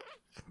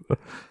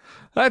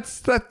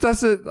 That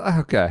doesn't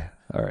okay.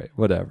 All right,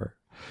 whatever.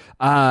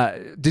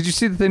 Did you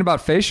see the thing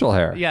about facial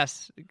hair?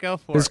 Yes, go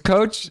for His it.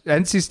 coach,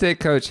 NC State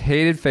coach,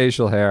 hated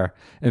facial hair,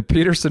 and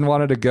Pettersson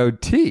wanted a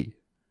goatee.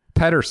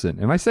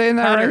 Pettersson. Am I saying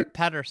that right?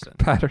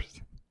 Pettersson.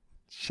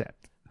 Shit.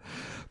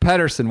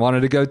 Pettersson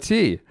wanted a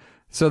goatee.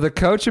 So the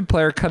coach and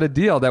player cut a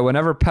deal that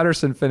whenever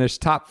Pettersson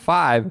finished top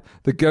 5,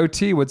 the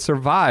goatee would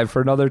survive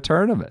for another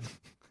tournament.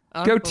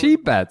 Goatee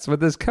bets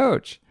with his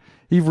coach.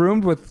 He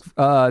roomed with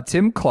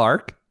Tim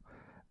Clark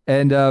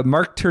and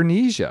Mark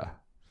Turnisia.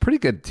 Pretty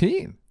good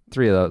team.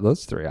 3 of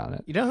those 3 on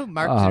it. You know who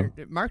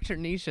Mark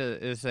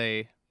Turnisia is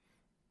a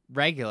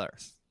regular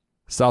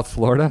South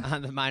Florida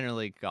on the minor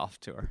league golf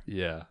tour.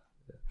 Yeah.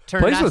 Turnessa.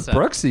 Plays with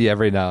Brooksy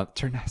every now.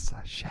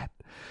 Turnessa, shit.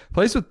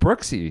 Plays with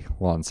Brooksy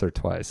once or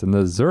twice in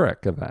the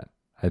Zurich event,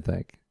 I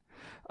think.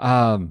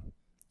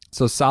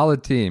 So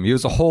solid team. He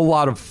was a whole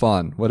lot of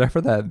fun,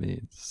 whatever that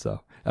means.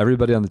 So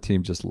everybody on the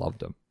team just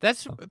loved him.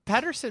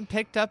 Pettersson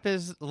picked up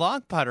his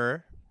long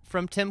putter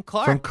from Tim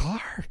Clark. From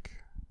Clark.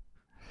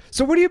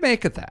 So what do you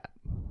make of that?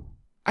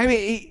 I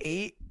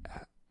mean,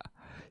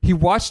 he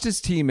watched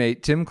his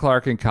teammate Tim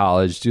Clark in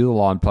college do the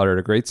lawn putter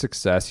to great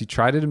success. He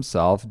tried it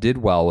himself, did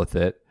well with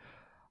it.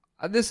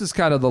 This is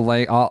kind of the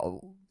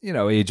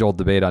age-old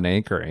debate on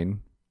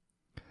anchoring.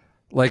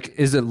 Like,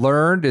 is it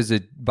learned? Is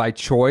it by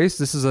choice?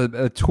 This is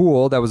a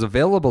tool that was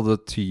available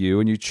to you,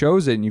 and you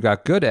chose it, and you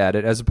got good at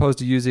it, as opposed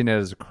to using it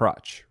as a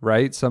crutch,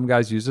 right? Some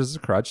guys use it as a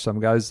crutch. Some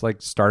guys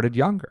started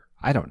younger.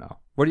 I don't know.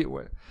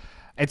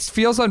 It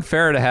feels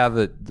unfair to have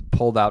it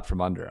pulled out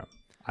from under him.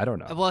 I don't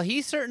know. Well,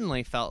 he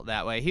certainly felt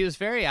that way. He was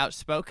very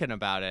outspoken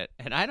about it,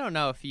 and I don't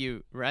know if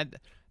you read.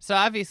 So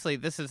obviously,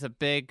 this is a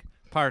big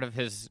part of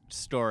his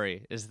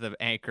story is the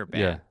anchor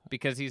ban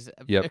because he's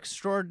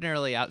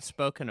extraordinarily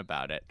outspoken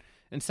about it.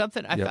 And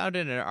something I found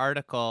in an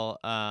article,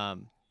 I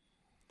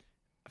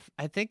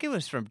think it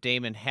was from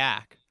Damon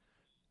Hack.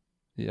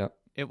 Yep.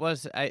 It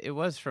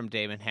was from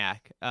Damon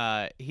Hack.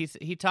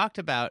 He talked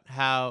about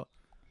how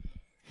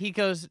he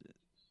goes.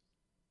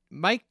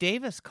 Mike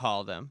Davis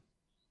called him.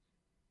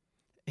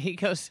 He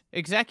goes,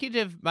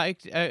 Director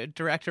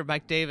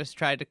Mike Davis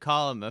tried to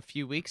call him a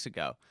few weeks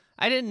ago.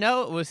 I didn't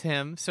know it was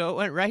him, so it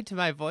went right to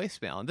my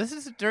voicemail. And this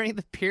is during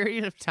the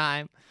period of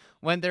time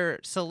when they're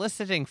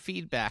soliciting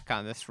feedback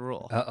on this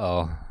rule.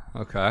 Uh-oh.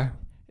 Okay.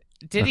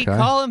 Did he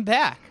call him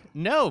back?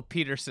 No,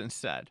 Pettersson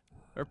said.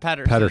 Or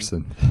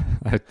Pettersson.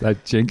 I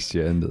jinxed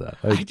you into that.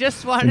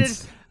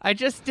 I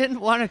just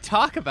didn't want to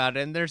talk about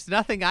it, and there's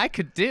nothing I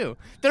could do.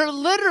 They're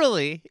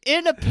literally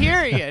in a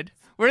period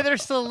where they're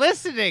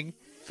soliciting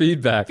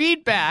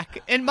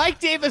feedback, and Mike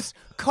Davis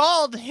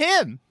called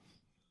him.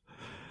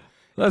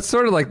 That's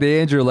sort of like the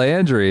Andrew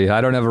Landry.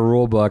 I don't have a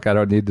rule book. I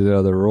don't need to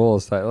know the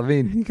rules. I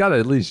mean, you got to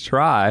at least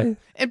try.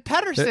 And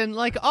Pettersson,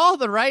 like all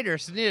the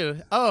writers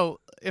knew,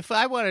 if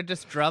I want to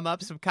just drum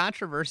up some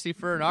controversy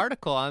for an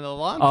article on the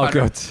lawn putter,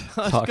 let's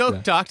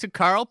go talk to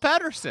Carl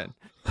Pettersson.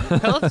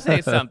 He'll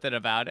say something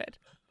about it.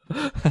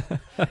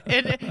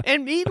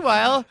 and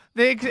meanwhile,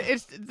 the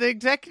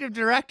executive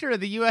director of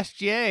the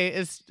USGA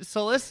is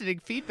soliciting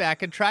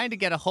feedback and trying to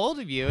get a hold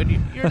of you, and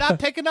you're not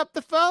picking up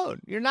the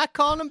phone. You're not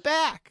calling him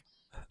back.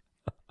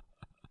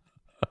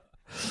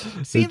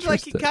 Seems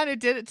like he kind of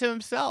did it to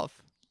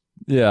himself.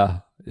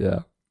 Yeah.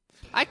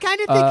 I kind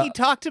of think he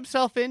talked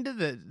himself into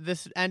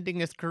this ending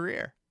his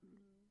career.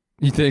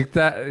 You think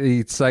that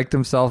he psyched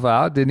himself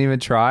out? Didn't even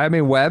try? I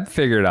mean, Webb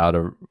figured out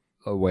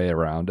a way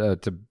around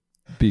to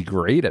be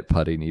great at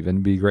putting,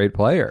 even be a great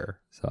player.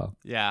 So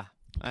Yeah.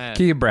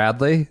 Keegan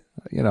Bradley,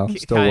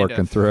 still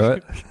working through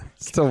it.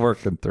 Still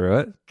working through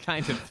it.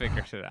 Kind of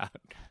figured it out.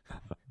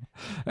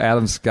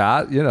 Adam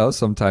Scott,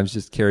 sometimes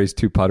just carries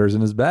 2 putters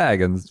in his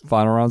bag in the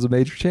final rounds of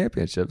major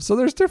championships. So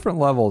there's different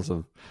levels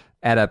of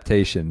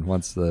adaptation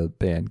once the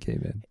band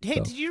came in. Hey,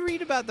 So. did you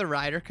read about the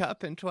Ryder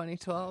Cup in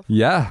 2012?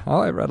 Yeah. Oh,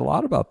 I read a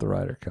lot about the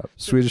Ryder Cup.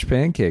 Swedish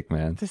Pancake,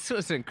 man. This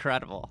was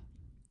incredible.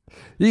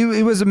 He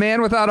was a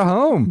man without a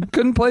home.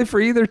 Couldn't play for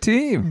either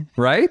team,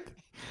 right?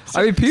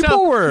 I mean,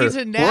 people were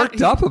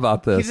worked up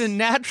about this. He's a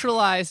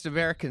naturalized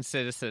American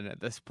citizen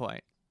at this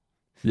point.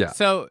 Yeah.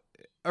 So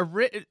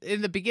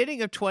in the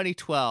beginning of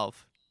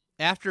 2012,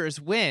 after his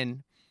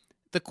win,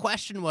 the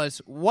question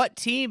was, what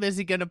team is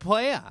he going to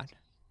play on?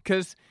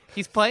 Because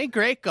he's playing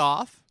great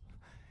golf.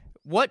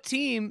 What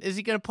team is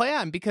he going to play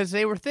on? Because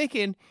they were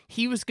thinking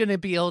he was going to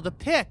be able to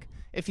pick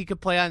if he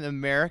could play on the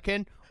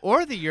American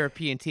or the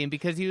European team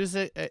because he was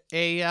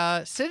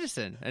a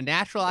citizen, a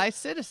naturalized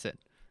citizen.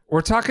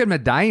 We're talking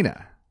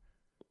Medina.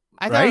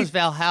 I thought it was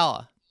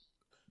Valhalla.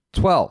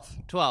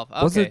 12. 12.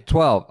 Okay. Was it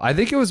 12? I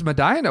think it was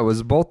Medina. It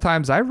was both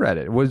times I read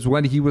it. It was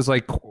when he was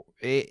like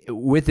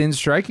within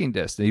striking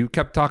distance. He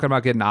kept talking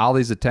about getting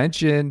Ollie's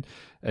attention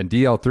and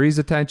DL3's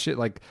attention.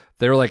 Like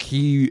they were like,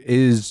 he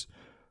is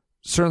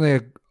certainly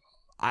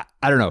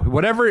I don't know.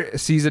 Whatever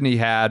season he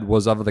had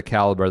was of the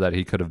caliber that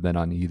he could have been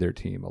on either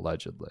team,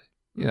 allegedly.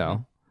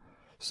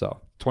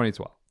 So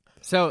 2012.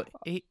 So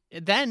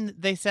then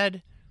they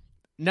said,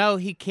 no,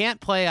 he can't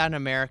play on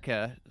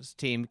America's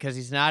team because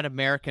he's not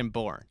American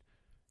born.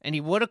 And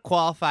he would have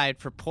qualified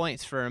for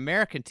points for an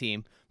American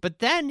team, but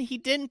then he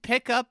didn't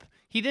pick up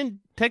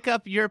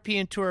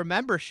European Tour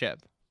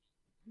membership.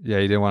 Yeah,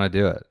 he didn't want to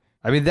do it.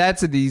 I mean,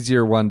 that's an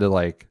easier one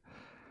to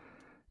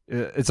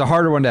it's a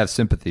harder one to have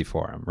sympathy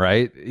for him,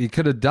 right? He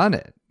could have done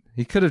it.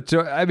 He could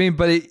have,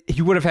 but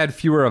he would have had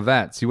fewer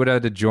events. He would have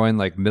had to join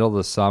middle of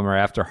the summer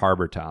after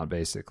Harbor Town,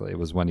 basically. It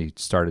was when he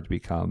started to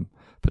become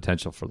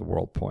potential for the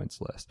world points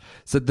list.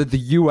 So the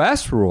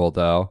U.S. rule,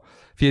 though,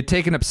 if he had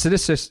taken up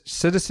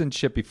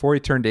citizenship before he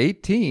turned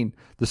 18,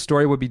 the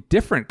story would be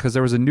different because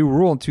there was a new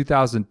rule in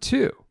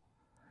 2002.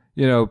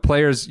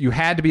 Players, you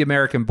had to be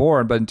American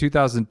born, but in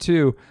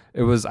 2002,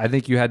 it was, I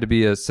think you had to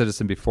be a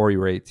citizen before you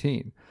were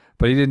 18.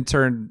 But he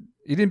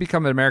didn't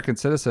become an American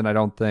citizen, I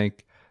don't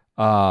think,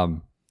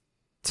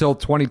 till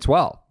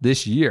 2012,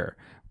 this year.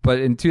 But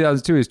in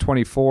 2002, he was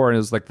 24, and it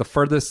was like the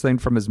furthest thing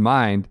from his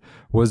mind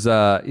was,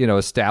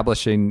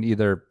 establishing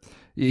either.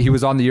 He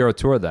was on the Euro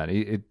Tour then.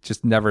 It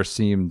just never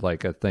seemed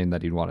like a thing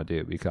that he'd want to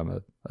do,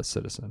 become a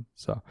citizen.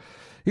 So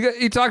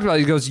he talked about it.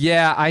 He goes,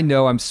 yeah, I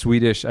know I'm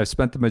Swedish. I've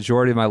spent the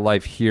majority of my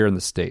life here in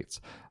the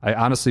States. I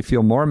honestly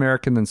feel more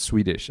American than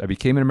Swedish. I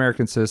became an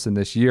American citizen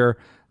this year.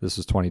 This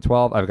was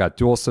 2012. I've got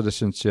dual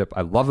citizenship.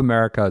 I love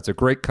America. It's a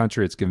great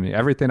country. It's given me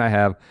everything I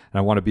have, and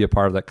I want to be a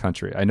part of that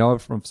country. I know I'm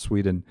from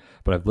Sweden,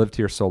 but I've lived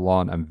here so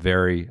long. I'm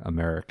very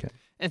American.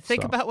 And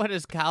think about what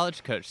his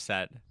college coach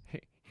said.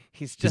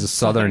 He's a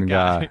Southern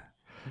guy.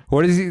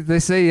 What is he? They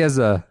say he has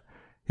a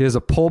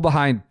pull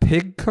behind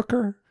pig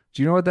cooker.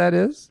 Do you know what that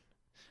is?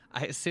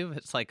 I assume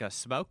it's like a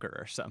smoker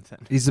or something.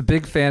 He's a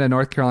big fan of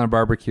North Carolina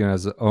barbecue and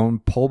has his own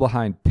pull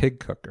behind pig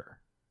cooker.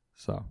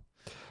 So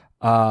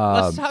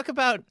let's talk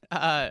about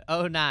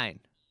 09.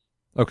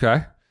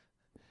 Okay.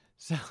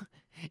 So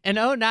in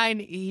 09,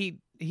 he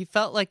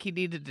felt like he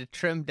needed to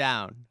trim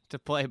down to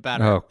play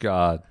better. Oh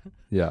God.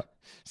 Yeah.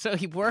 So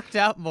he worked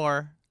out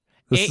more.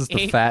 This is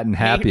the fat and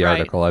happy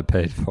article I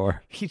paid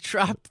for. He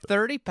dropped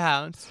 30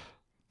 pounds,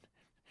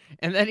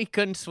 and then he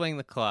couldn't swing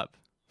the club.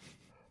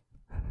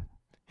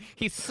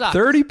 He sucked.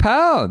 30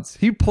 pounds.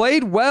 He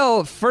played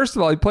well. First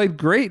of all, he played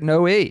great in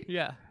 08.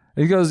 Yeah.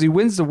 He goes, he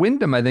wins the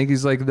Wyndham. I think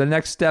he's like, the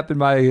next step in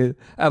my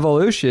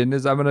evolution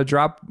is I'm going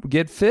to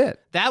get fit.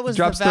 That was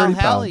the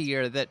Valhalla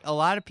year that a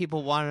lot of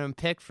people wanted him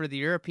picked for the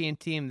European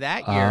team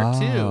that year,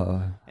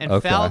 too. And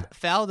okay.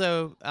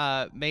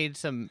 Faldo made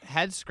some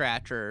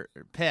head-scratcher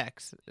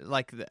picks,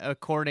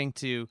 according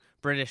to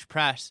British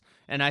press.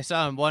 And I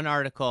saw in one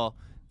article,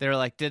 they were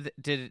like, did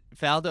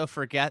Faldo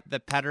forget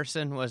that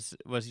Pettersson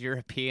was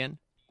European?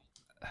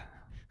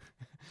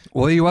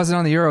 Well, he wasn't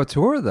on the Euro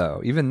Tour,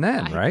 though, even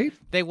then, right?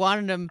 They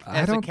wanted him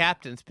as a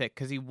captain's pick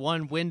because he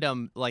won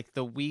Wyndham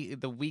the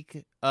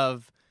week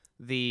of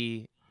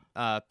the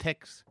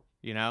picks,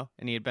 and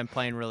he had been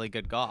playing really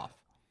good golf.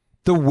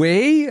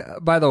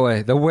 By the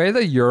way, the way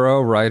the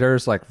Euro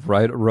writers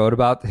wrote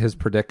about his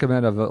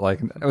predicament of it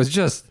was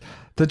just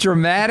the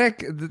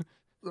dramatic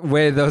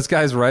way those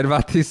guys write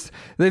about these.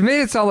 They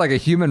made it sound like a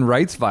human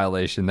rights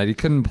violation that he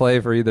couldn't play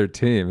for either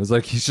team. It's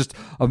like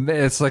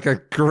it's like a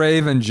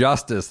grave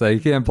injustice that he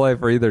can't play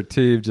for either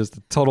team, just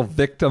a total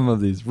victim of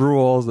these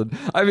rules. And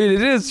I mean,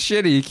 it is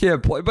shitty he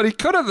can't play, but he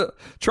could have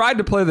tried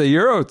to play the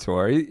Euro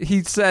Tour.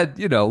 He said,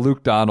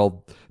 Luke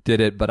Donald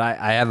did it, but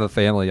I have a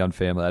family on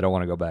family. I don't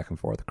want to go back and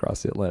forth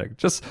across the Atlantic.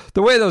 Just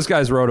the way those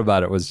guys wrote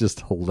about it was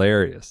just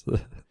hilarious.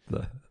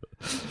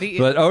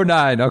 But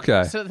 09,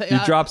 okay. So He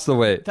drops the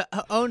weight. The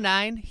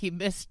 09, he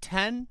missed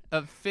 10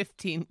 of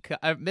 15.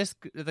 Missed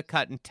the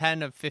cut in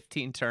 10 of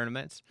 15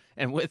 tournaments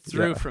and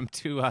withdrew from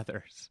 2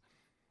 others.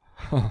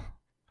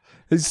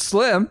 He's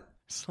slim.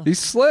 He's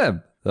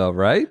slim, though,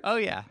 right? Oh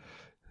yeah,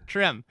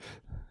 trim,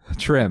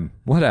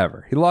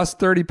 whatever. He lost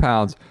 30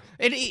 pounds.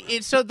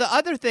 So the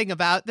other thing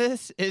about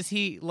this is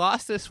he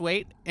lost this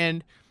weight,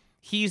 and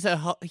he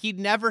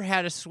never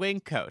had a swing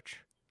coach.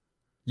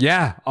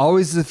 Yeah,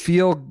 always the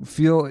feel.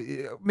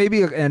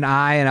 Maybe an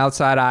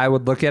outside eye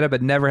would look at it,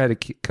 but never had a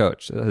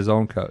coach, his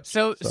own coach.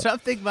 So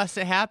something must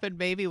have happened,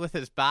 maybe with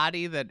his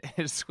body, that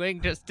his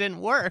swing just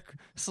didn't work.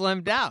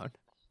 Slimmed down.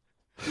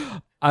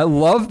 I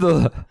love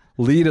the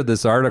lead of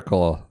this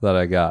article that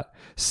I got.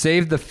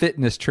 Save the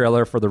fitness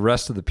trailer for the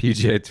rest of the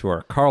PGA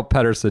Tour. Carl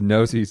Pettersson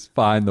knows he's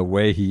fine the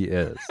way he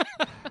is.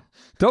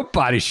 Don't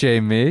body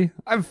shame me.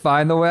 I'm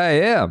fine the way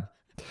I am.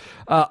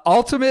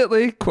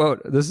 Ultimately,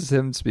 quote, this is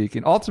him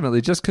speaking,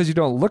 ultimately, just because you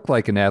don't look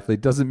like an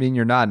athlete doesn't mean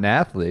you're not an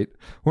athlete.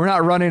 We're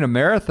not running a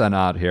marathon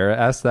out here.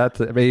 Ask that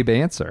to Abe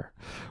Answer.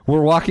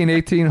 We're walking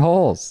 18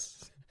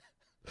 holes.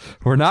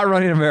 We're not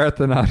running a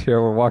marathon out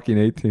here. We're walking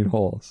 18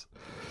 holes.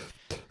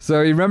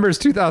 So he remembers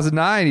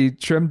 2009, he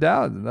trimmed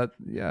down.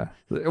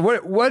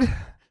 What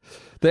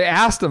they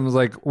asked him was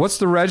like, what's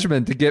the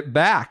regimen to get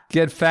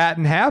fat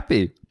and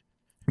happy?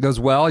 He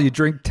goes, well, you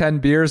drink 10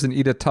 beers and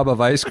eat a tub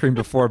of ice cream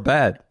before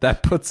bed.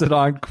 That puts it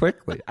on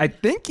quickly. I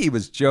think he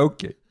was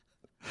joking,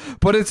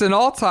 but it's an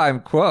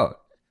all-time quote.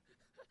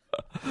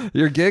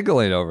 You're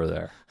giggling over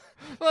there.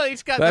 Well,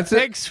 he's got the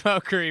pig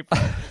smoker he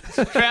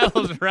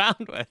travels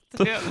around with.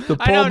 Too. The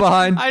pull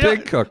behind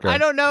pig cooker. I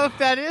don't know if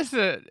that is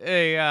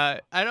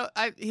it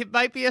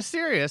might be a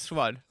serious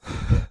one.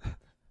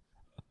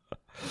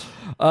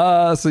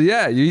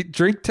 You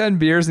drink 10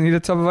 beers and eat a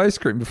tub of ice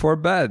cream before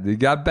bed. He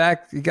got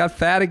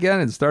fat again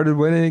and started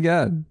winning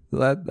again.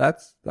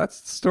 That's the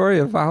story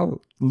of how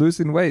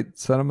losing weight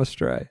sent him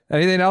astray.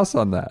 Anything else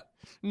on that?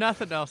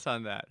 Nothing else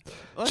on that.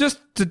 Just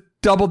to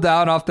double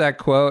down off that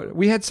quote,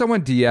 we had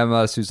someone DM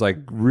us who's like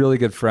really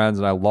good friends,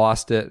 and I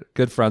lost it.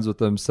 Good friends with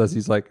him, says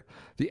he's like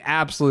the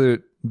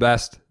absolute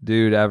best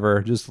dude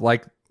ever. Just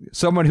like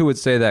someone who would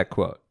say that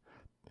quote.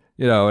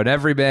 You know, an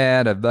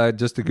everyman,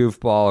 just a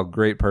goofball, a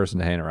great person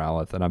to hang around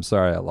with. And I'm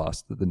sorry I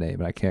lost the name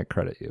and I can't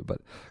credit you.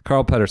 But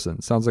Carl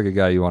Pettersson sounds like a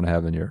guy you want to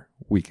have in your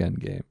weekend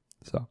game.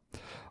 So,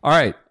 all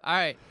right.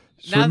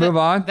 Should we move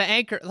on?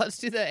 Let's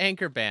do the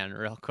anchor ban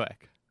real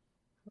quick.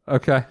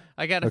 Okay.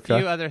 I got a few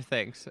other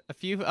things, a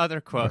few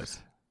other quotes.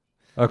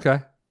 Okay.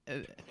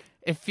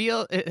 I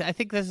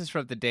think this is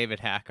from the David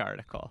Hack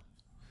article.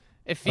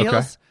 It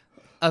feels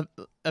a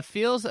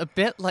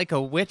bit like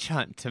a witch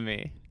hunt to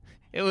me.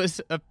 It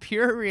was a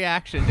pure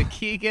reaction to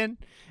Keegan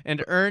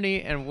and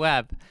Ernie and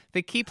Webb.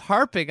 They keep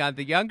harping on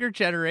the younger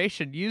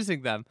generation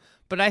using them,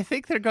 but I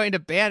think they're going to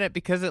ban it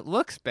because it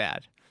looks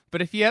bad.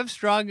 But if you have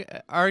strong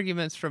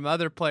arguments from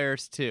other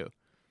players too.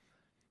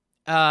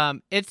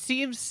 It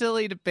seems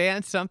silly to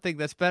ban something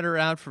that's been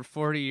around for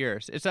 40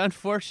 years. It's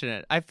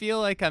unfortunate. I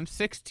feel like I'm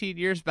 16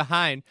 years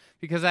behind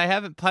because I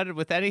haven't putted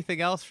with anything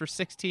else for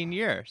 16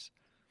 years.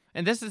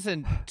 And this is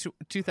in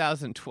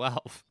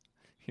 2012.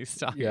 He's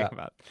talking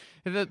about.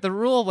 The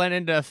rule went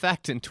into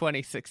effect in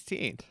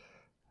 2016.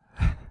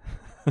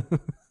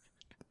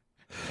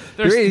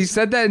 He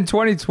said that in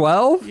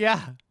 2012? Yeah.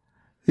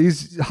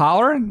 He's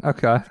hollering?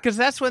 Okay. Because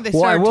that's when they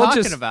started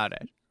talking about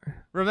it.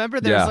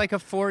 Remember, there's like a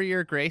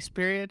 4-year grace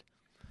period?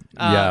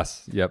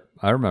 Yes. Yep.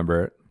 I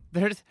remember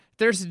it.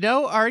 There's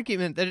no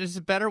argument that it's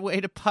a better way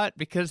to putt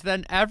because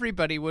then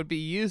everybody would be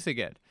using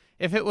it.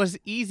 If it was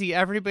easy,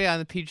 everybody on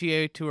the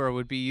PGA Tour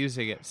would be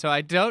using it. So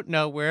I don't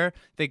know where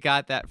they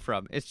got that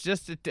from. It's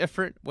just a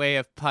different way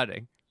of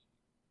putting.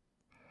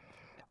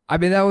 I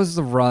mean, that was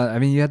the run. I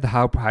mean, you had the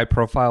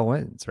high-profile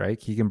wins, right?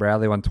 Keegan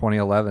Bradley won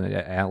 2011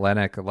 at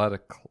Atlanta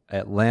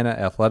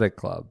Athletic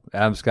Club.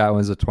 Adam Scott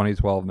wins the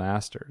 2012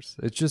 Masters.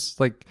 It's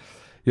just like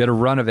you had a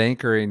run of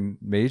anchoring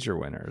major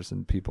winners,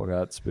 and people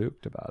got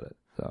spooked about it.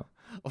 So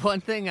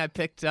one thing I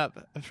picked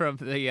up from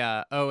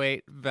the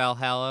 08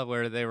 Valhalla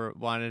where they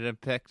wanted him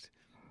picked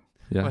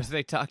was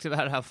they talked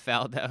about how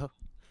Faldo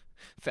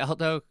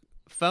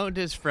phoned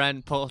his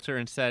friend Poulter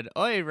and said,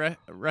 "Oi,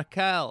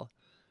 Raquel,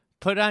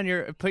 put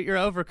your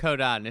overcoat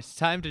on. It's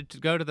time to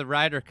go to the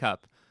Ryder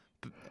Cup."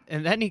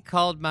 And then he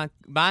called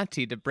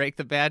Monty to break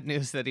the bad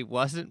news that he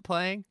wasn't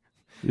playing.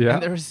 Yeah.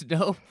 And there was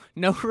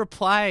no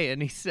reply.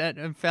 And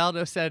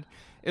Faldo said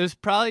it was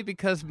probably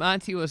because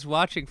Monty was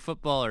watching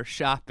football or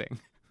shopping.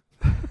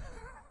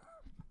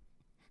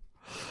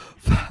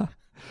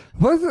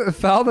 Wasn't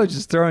Faldo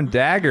just throwing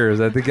daggers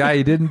at the guy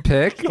he didn't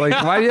pick?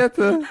 Like, why do you have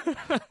to?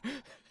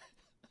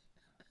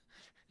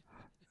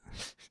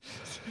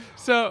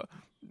 So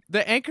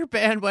the anchor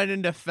ban went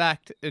into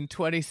effect in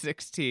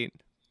 2016.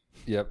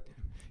 Yep.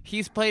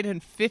 He's played in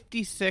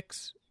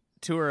 56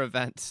 tour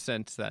events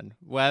since then.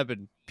 Webb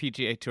and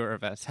PGA Tour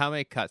events. How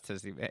many cuts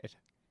has he made?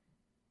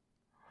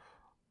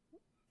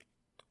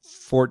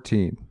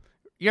 14.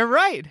 You're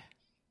right.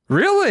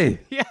 Really?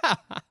 Yeah.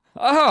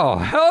 Oh,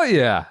 hell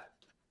yeah.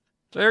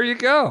 There you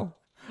go.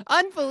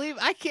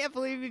 Unbelievable. I can't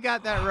believe you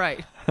got that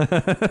right.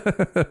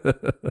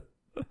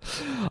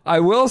 I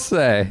will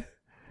say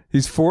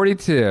he's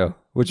 42,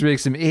 which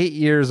makes him 8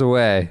 years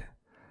away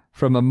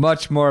from a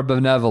much more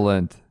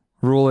benevolent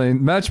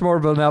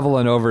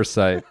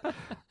oversight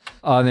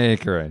on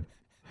anchoring.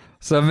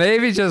 So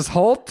maybe just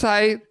hold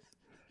tight,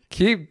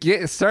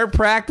 start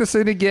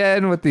practicing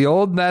again with the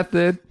old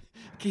method,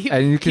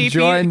 and you can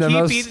join the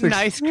most. Keep eating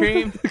ice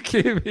cream.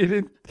 Keep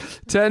eating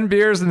 10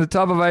 beers in the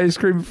tub of ice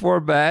cream before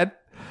bed,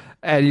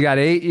 and you got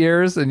 8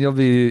 years, and you'll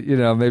be,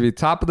 maybe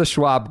top of the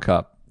Schwab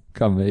Cup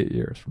come 8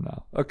 years from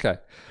now. Okay.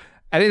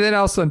 Anything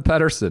else on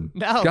Pettersson?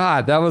 No.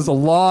 God, that was a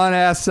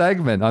long-ass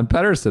segment on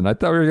Pettersson. I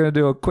thought we were going to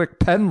do a quick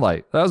pen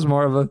light. That was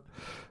more of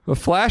a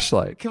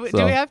flashlight. Do we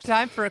have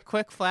time for a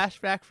quick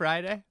Flashback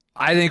Friday?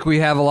 I think we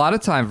have a lot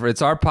of time for it.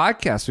 It's our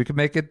podcast. We can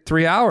make it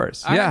 3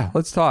 hours. All yeah, right.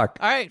 Let's talk.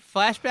 All right,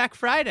 Flashback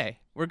Friday.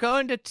 We're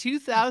going to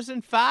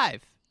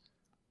 2005.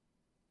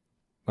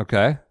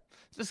 Okay.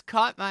 Just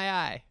caught my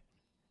eye.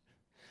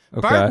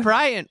 Okay. Bart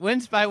Bryant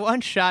wins by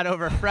one shot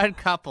over Fred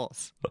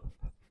Couples.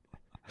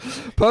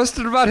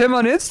 Posted about him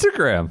on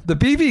Instagram. The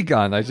BB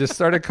gun. I just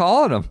started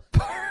calling him.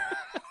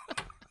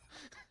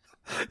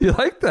 You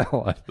like that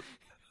one?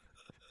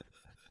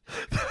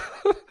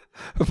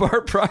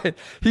 Bart Bryant.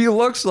 He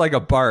looks like a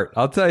Bart.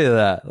 I'll tell you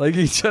that. Like,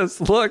 he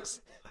just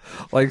looks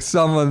like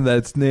someone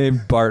that's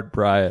named Bart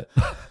Bryant.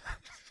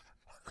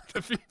 The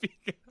BB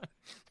gun.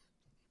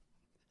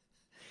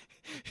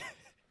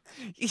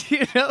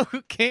 You know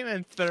who came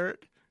in third?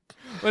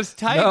 Was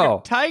Tiger.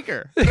 No.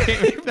 Tiger.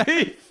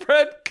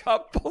 Fred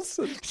Couples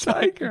and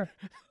Tiger.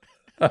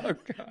 Oh,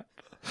 God.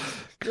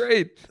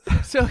 Great.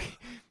 So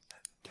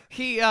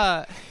he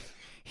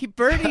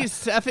birdies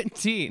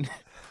 17.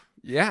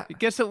 Yeah. He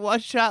gets a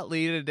one-shot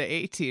lead into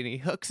 18. He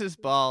hooks his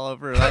ball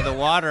over by the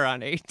water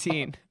on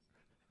 18.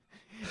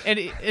 And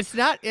it's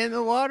not in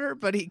the water,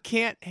 but he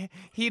can't.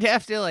 He'd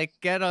have to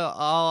get all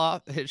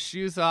off, his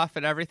shoes off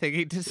and everything.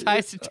 He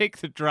decides to take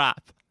the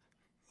drop.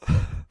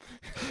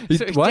 He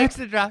takes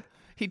the drop.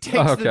 He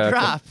takes the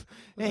drop.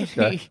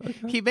 Okay. And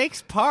he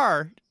makes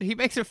par. He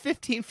makes a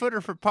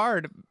 15-footer for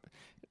par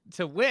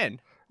to win,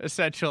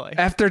 essentially.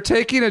 After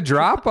taking a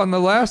drop on the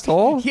last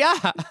hole?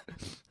 Yeah.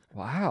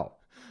 Wow.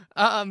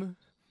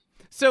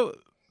 So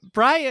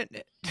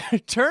Bryant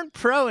turned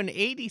pro in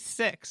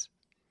 '86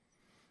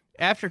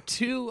 after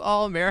 2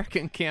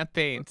 All-American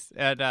campaigns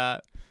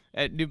at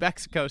New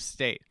Mexico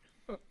State.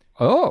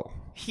 Oh.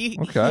 He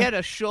had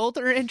a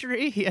shoulder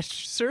injury. He had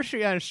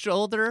surgery on his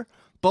shoulder,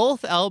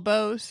 both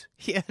elbows.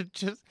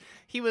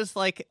 He was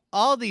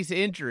all these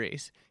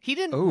injuries. He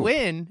didn't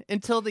win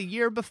until the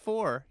year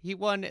before. He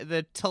won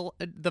the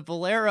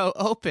Valero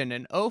Open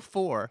in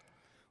 2004,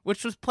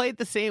 which was played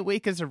the same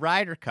week as a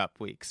Ryder Cup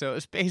week. So it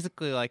was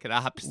basically like an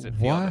opposite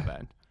field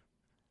event.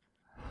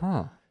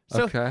 Huh.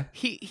 So okay.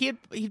 He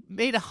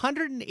made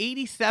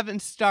 187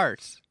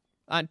 starts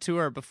on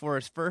tour before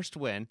his first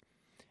win,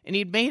 and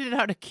he'd made it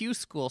out of Q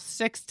school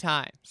 6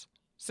 times,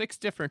 6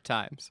 different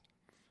times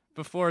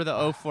before the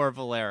 2004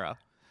 Valero.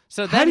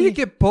 So how do you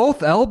get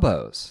both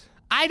elbows?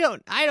 I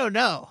don't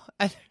know.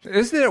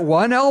 Isn't it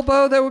one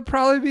elbow that would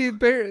probably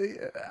be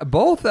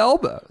both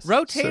elbows?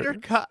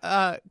 Rotator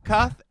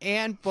cuff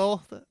and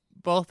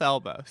both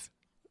elbows.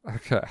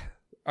 Okay.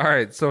 All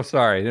right. So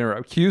sorry to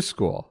interrupt. Q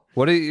school.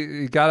 What do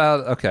you got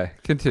out? Okay.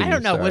 Continue. I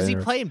don't know. Sorry, Was he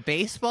playing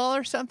baseball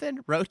or something?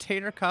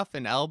 Rotator cuff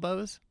and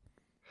elbows?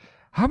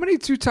 How many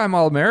 2-time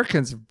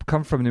All-Americans have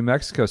come from New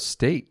Mexico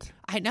State?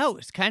 I know.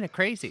 It's kind of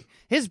crazy.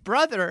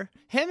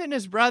 Him and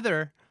his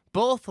brother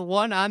both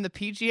won on the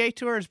PGA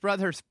Tour. His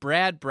brother's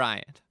Brad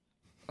Bryant.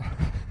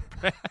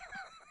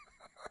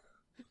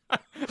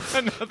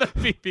 Another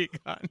BB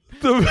gun.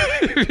 The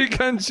BB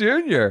gun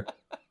Jr.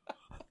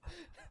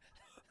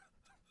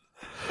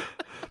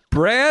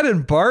 Brad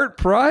and Bart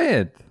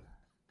Bryant.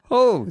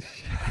 Holy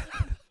shit.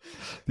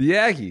 The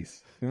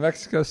Aggies, New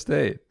Mexico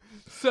State.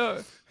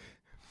 So,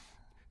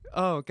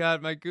 oh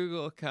God, my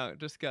Google account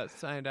just got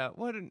signed out.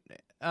 What an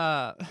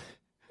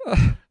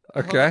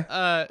okay.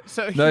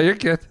 So no, you're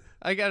good.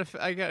 I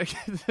gotta get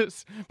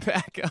this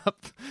back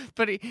up.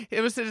 But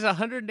it was his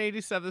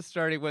 187th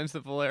start. He wins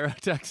the Valero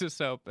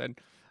Texas Open.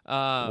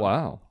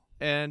 Wow.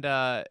 And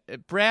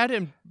Brad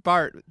and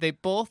Bart, they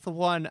both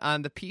won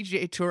on the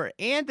PGA Tour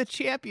and the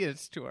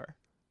Champions Tour.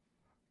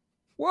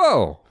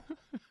 Whoa.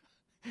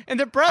 And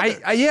they're brothers.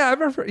 I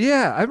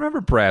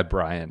remember Brad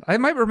Bryant. I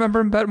might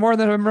remember him better more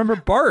than I remember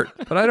Bart,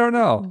 but I don't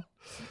know.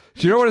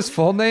 Do you know what his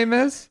full name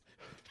is?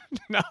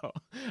 No.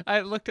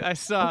 I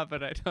saw,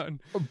 but I don't.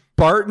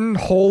 Barton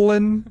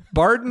Holland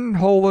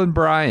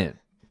Bryant.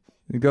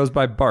 He goes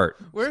by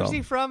Bart. Where's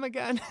he from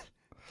again?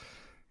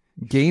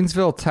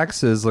 Gainesville,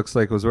 Texas looks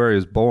like was where he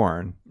was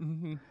born.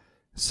 Mm-hmm.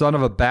 Son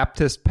of a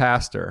Baptist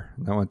pastor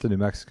that went to New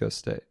Mexico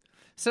State.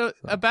 So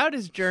about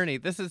his journey,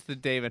 this is the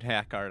Damon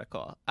Hack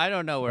article. I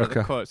don't know where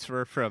the quotes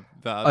were from.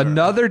 The other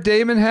Another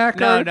Damon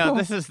Hack article? No,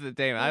 this is the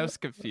Damon. I was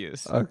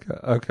confused.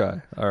 Okay,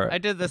 all right. I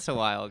did this a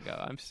while ago.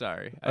 I'm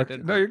sorry.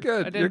 No, you're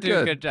good. I didn't do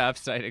a good job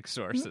citing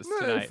sources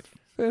tonight.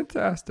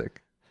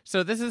 Fantastic.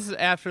 So this is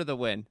after the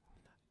win.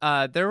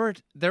 There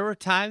were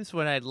times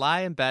when I'd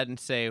lie in bed and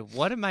say,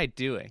 "What am I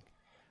doing?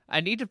 I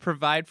need to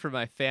provide for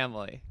my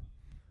family."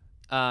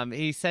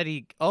 He said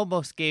he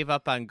almost gave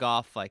up on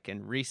golf like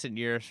in recent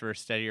years for a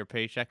steadier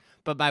paycheck.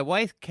 But my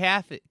wife,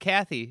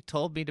 Kathy,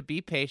 told me to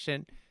be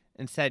patient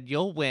and said,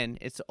 "You'll win.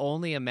 It's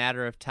only a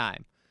matter of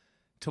time."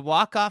 To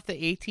walk off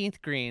the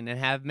 18th green and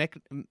have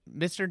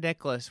Mr.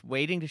 Nicklaus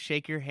waiting to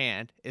shake your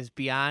hand is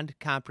beyond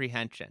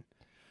comprehension.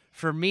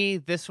 For me,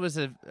 this was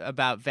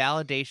about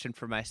validation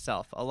for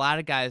myself. A lot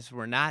of guys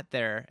were not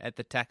there at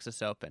the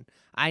Texas Open.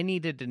 I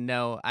needed to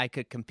know I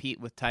could compete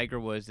with Tiger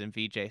Woods and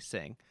Vijay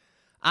Singh.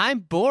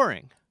 I'm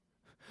boring.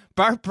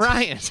 Bart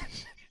Bryant.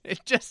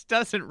 It just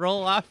doesn't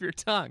roll off your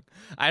tongue.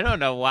 I don't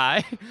know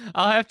why.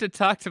 I'll have to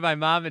talk to my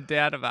mom and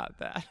dad about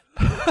that.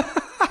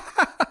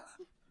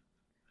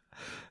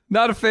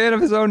 Not a fan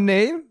of his own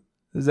name?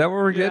 Is that what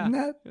we're getting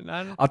at?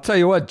 I'll tell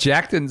you what,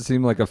 Jack didn't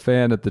seem like a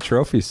fan at the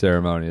trophy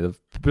ceremony.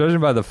 Judging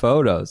by the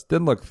photos,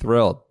 didn't look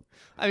thrilled.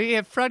 I mean, you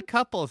have Fred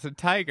Couples and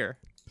Tiger.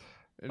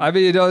 I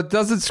mean, it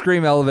doesn't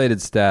scream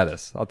elevated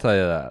status. I'll tell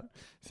you that.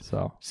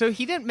 So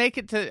he didn't make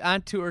it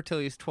on tour till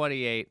he's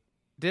 28.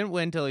 Didn't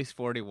win till he's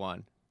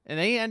 41. And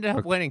then he ended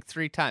up winning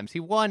 3 times. He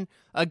won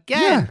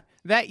again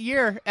that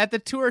year at the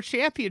Tour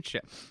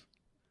Championship.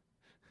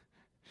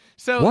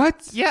 So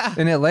what? Yeah.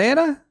 In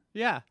Atlanta?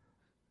 Yeah.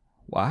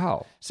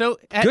 Wow. So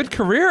good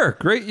career.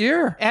 Great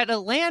year. At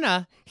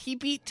Atlanta, he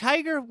beat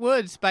Tiger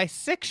Woods by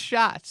 6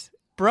 shots,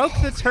 broke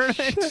the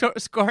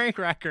tournament scoring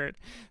record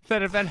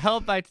that had been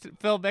held by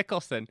Phil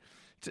Mickelson.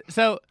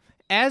 So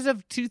as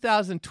of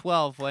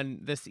 2012, when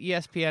this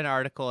ESPN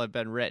article had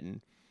been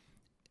written,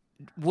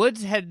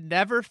 Woods had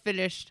never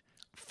finished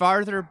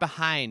farther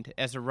behind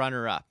as a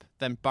runner-up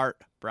than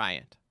Bart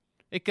Bryant.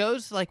 It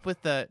goes like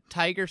with the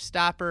Tiger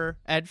stopper,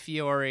 Ed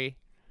Fiore,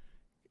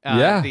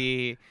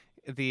 the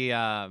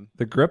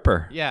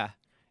gripper. Yeah.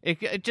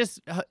 It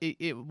just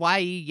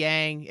Y.E.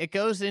 Yang. It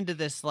goes into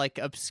this like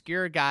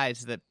obscure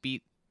guys that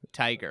beat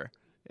Tiger.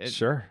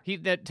 Sure.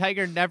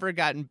 Tiger never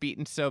gotten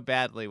beaten so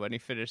badly when he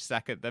finished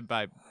second than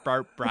by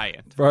Bart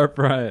Bryant. Bart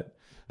Bryant.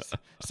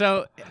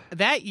 So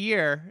that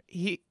year,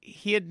 he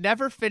had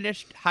never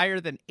finished higher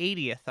than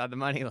 80th on the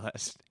money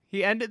list.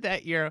 He ended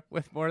that year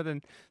with more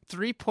than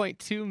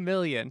 $3.2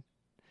 million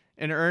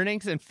in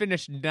earnings and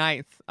finished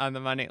 9th on the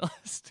money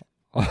list.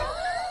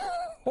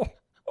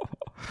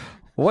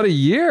 What a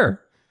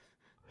year.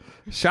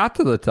 Shot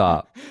to the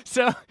top.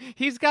 So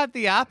he's got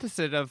the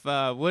opposite of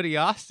Woody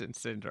Austin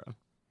syndrome.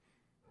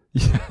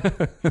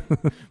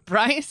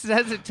 Bryant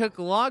says it took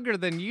longer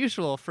than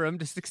usual for him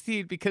to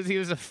succeed because he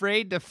was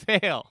afraid to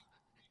fail.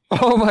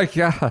 Oh my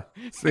God.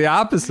 It's the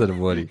opposite of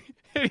Woody.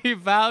 He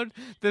vowed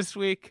this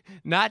week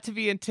not to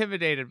be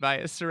intimidated by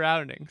his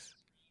surroundings.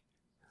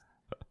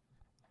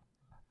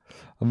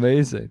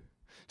 Amazing.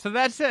 So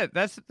that's it.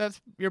 That's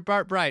your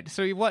Bart Bryant.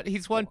 So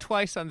he's won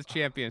twice on the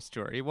Champions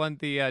Tour. He won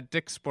the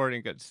Dick's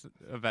Sporting Goods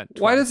event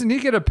twice. Why doesn't he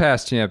get a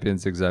past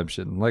champions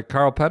exemption like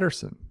Carl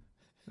Pettersson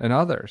and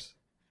others?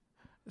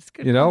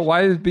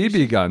 Why is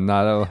BB Gun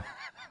not a?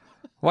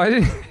 Why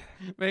did?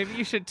 Maybe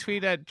you should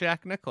tweet at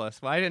Jack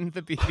Nicklaus. Why didn't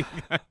the BB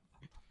Gun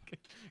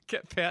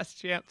get past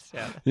champ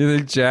status? You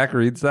think Jack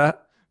reads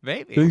that?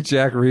 Maybe. You think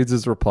Jack reads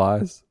his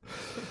replies?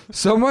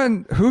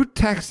 Someone who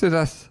texted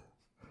us.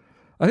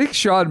 I think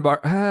Sean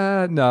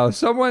no.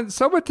 Someone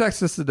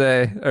texted us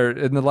today or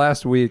in the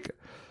last week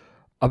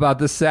about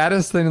the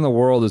saddest thing in the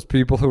world is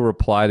people who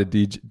reply to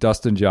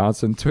Dustin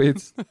Johnson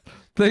tweets,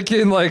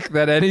 thinking like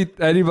that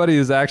anybody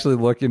is actually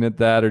looking at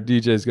that or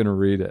DJ's going to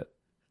read it.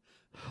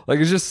 Like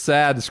it's just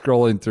sad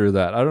scrolling through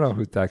that. I don't know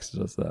who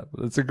texted us that,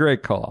 but it's a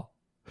great call.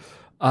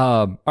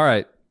 All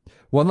right,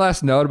 one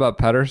last note about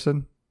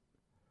Pettersson.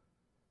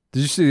 Did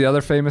you see the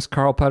other famous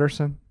Carl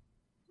Pettersson?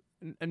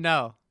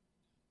 No.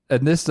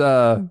 And this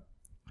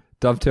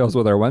dovetails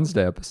with our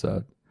Wednesday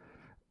episode.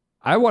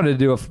 I wanted to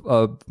do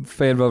a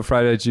Fan Vote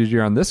Friday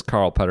Junior on this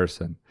Carl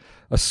Pettersson,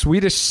 a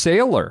Swedish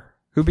sailor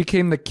who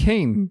became the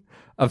king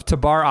of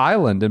Tabar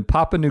Island in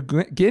Papua New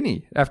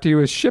Guinea after he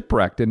was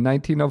shipwrecked in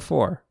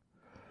 1904.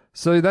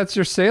 So that's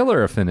your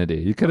sailor affinity.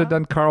 You could have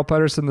done Carl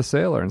Pettersson the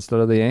sailor instead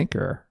of the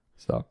anchor.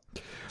 So,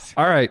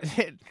 all right.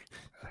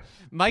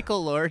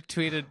 Michael Lord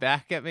tweeted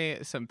back at me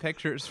some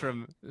pictures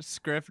from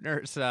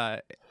Scrivener's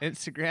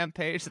Instagram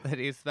page that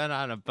he's been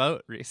on a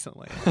boat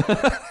recently.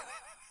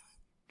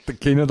 The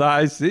king of the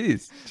high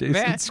seas,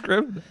 Jason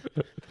Scrivener.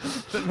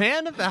 The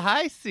man of the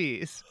high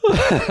seas.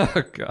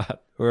 Oh, God.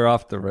 We're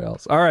off the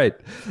rails. All right.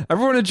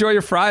 Everyone enjoy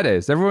your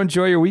Fridays. Everyone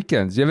enjoy your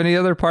weekends. Do you have any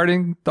other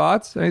parting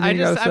thoughts?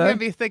 Anything I'm going to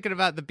be thinking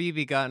about the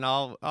BB gun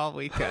all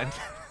weekend.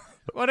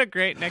 What a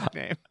great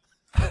nickname.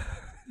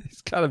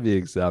 He's got to be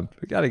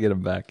exempt. We got to get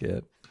him back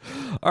in.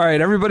 All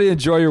right, everybody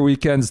enjoy your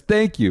weekends.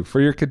 Thank you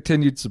for your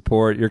continued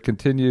support, your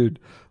continued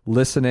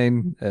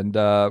listening, and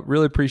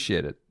really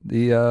appreciate it.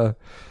 The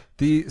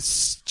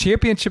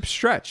championship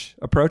stretch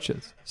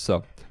approaches.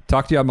 So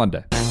talk to you on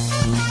Monday.